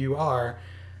matter who you are.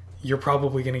 You're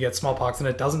probably going to get smallpox, and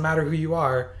it doesn't matter who you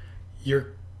are.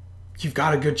 You've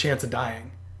got a good chance of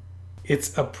dying.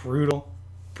 It's a brutal,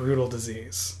 brutal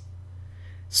disease.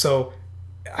 So,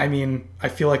 I mean, I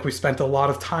feel like we spent a lot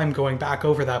of time going back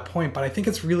over that point, but I think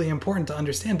it's really important to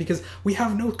understand because we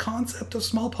have no concept of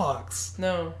smallpox.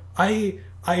 No. A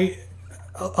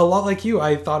lot like you,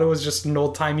 I thought it was just an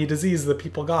old-timey disease that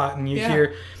people got, and you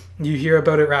hear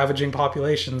about it ravaging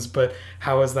populations, but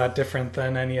how is that different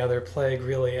than any other plague,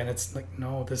 really? And it's like,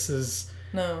 no, this is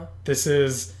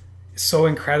so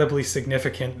incredibly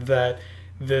significant that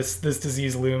this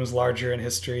disease looms larger in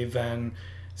history than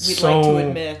like to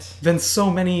admit. Than so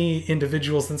many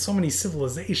individuals, than so many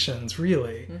civilizations,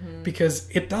 really. Mm-hmm. Because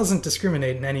it doesn't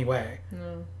discriminate in any way.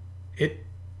 No.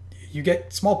 You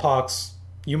get smallpox,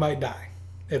 you might die.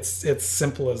 It's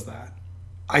simple as that.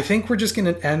 I think we're just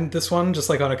going to end this one just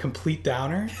like on a complete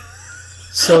downer.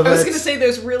 So I was going to say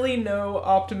there's really no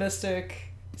optimistic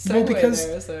segue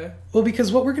there, is there? Well,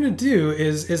 because what we're going to do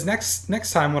is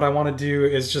next time what I want to do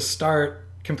is just start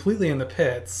completely in the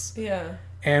pits. Yeah.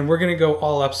 And we're going to go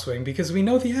all upswing because we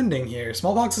know the ending here.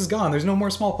 Smallpox is gone. There's no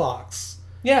more smallpox.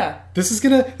 Yeah. This is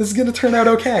gonna turn out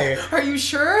okay. Are you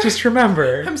sure? Just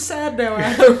remember. I'm sad now,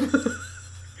 Adam.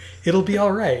 It'll be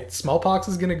all right. Smallpox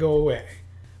is gonna go away.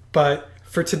 But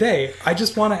for today, I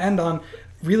just want to end on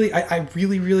really. I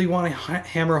really want to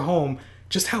hammer home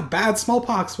just how bad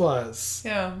smallpox was.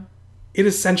 Yeah. It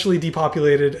essentially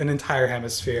depopulated an entire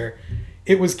hemisphere.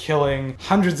 It was killing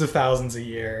hundreds of thousands a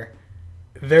year.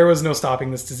 There was no stopping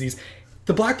this disease.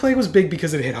 The Black Plague was big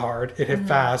because it hit hard, it hit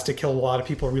fast, it killed a lot of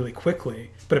people really quickly,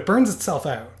 but it burns itself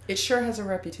out. It sure has a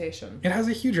reputation. It has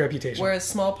a huge reputation. Whereas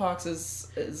smallpox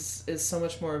is so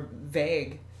much more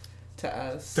vague to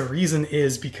us. The reason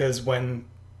is because when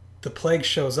the plague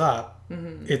shows up,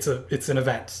 it's an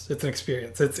event, it's an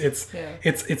experience,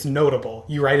 it's notable.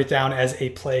 You write it down as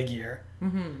a plague year.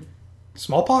 Mm-hmm.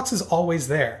 Smallpox is always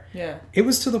there. Yeah. It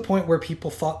was to the point where people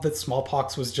thought that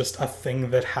smallpox was just a thing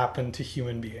that happened to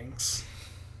human beings.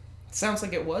 Sounds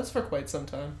like it was for quite some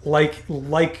time. Like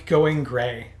going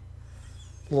gray.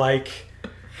 Like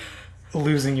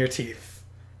losing your teeth.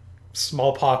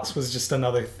 Smallpox was just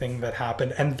another thing that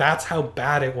happened. And that's how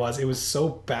bad it was. It was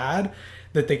so bad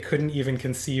that they couldn't even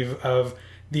conceive of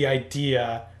the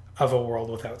idea of a world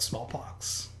without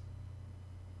smallpox.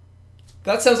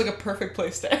 That sounds like a perfect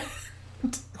place to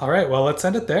end. All right, well, let's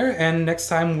end it there. And next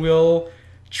time we'll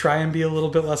try and be a little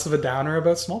bit less of a downer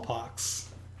about smallpox.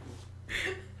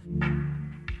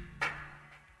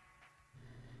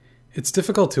 It's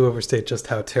difficult to overstate just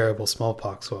how terrible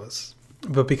smallpox was.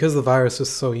 But because the virus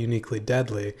was so uniquely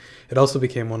deadly, it also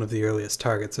became one of the earliest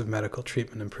targets of medical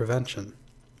treatment and prevention.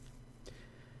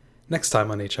 Next time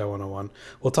on HI 101,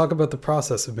 we'll talk about the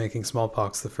process of making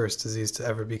smallpox the first disease to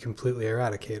ever be completely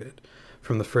eradicated,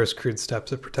 from the first crude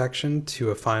steps of protection to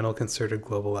a final concerted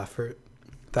global effort.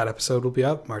 That episode will be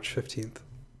up March 15th.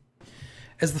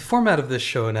 As the format of this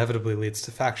show inevitably leads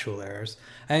to factual errors,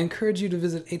 I encourage you to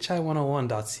visit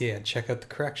hi101.ca and check out the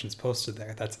corrections posted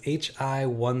there. That's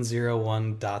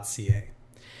hi101.ca.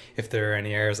 If there are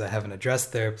any errors I haven't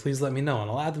addressed there, please let me know and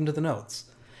I'll add them to the notes.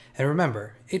 And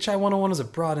remember, HI 101 is a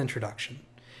broad introduction.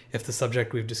 If the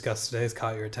subject we've discussed today has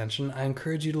caught your attention, I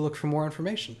encourage you to look for more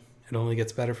information. It only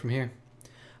gets better from here.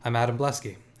 I'm Adam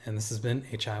Blesky, and this has been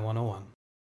HI 101.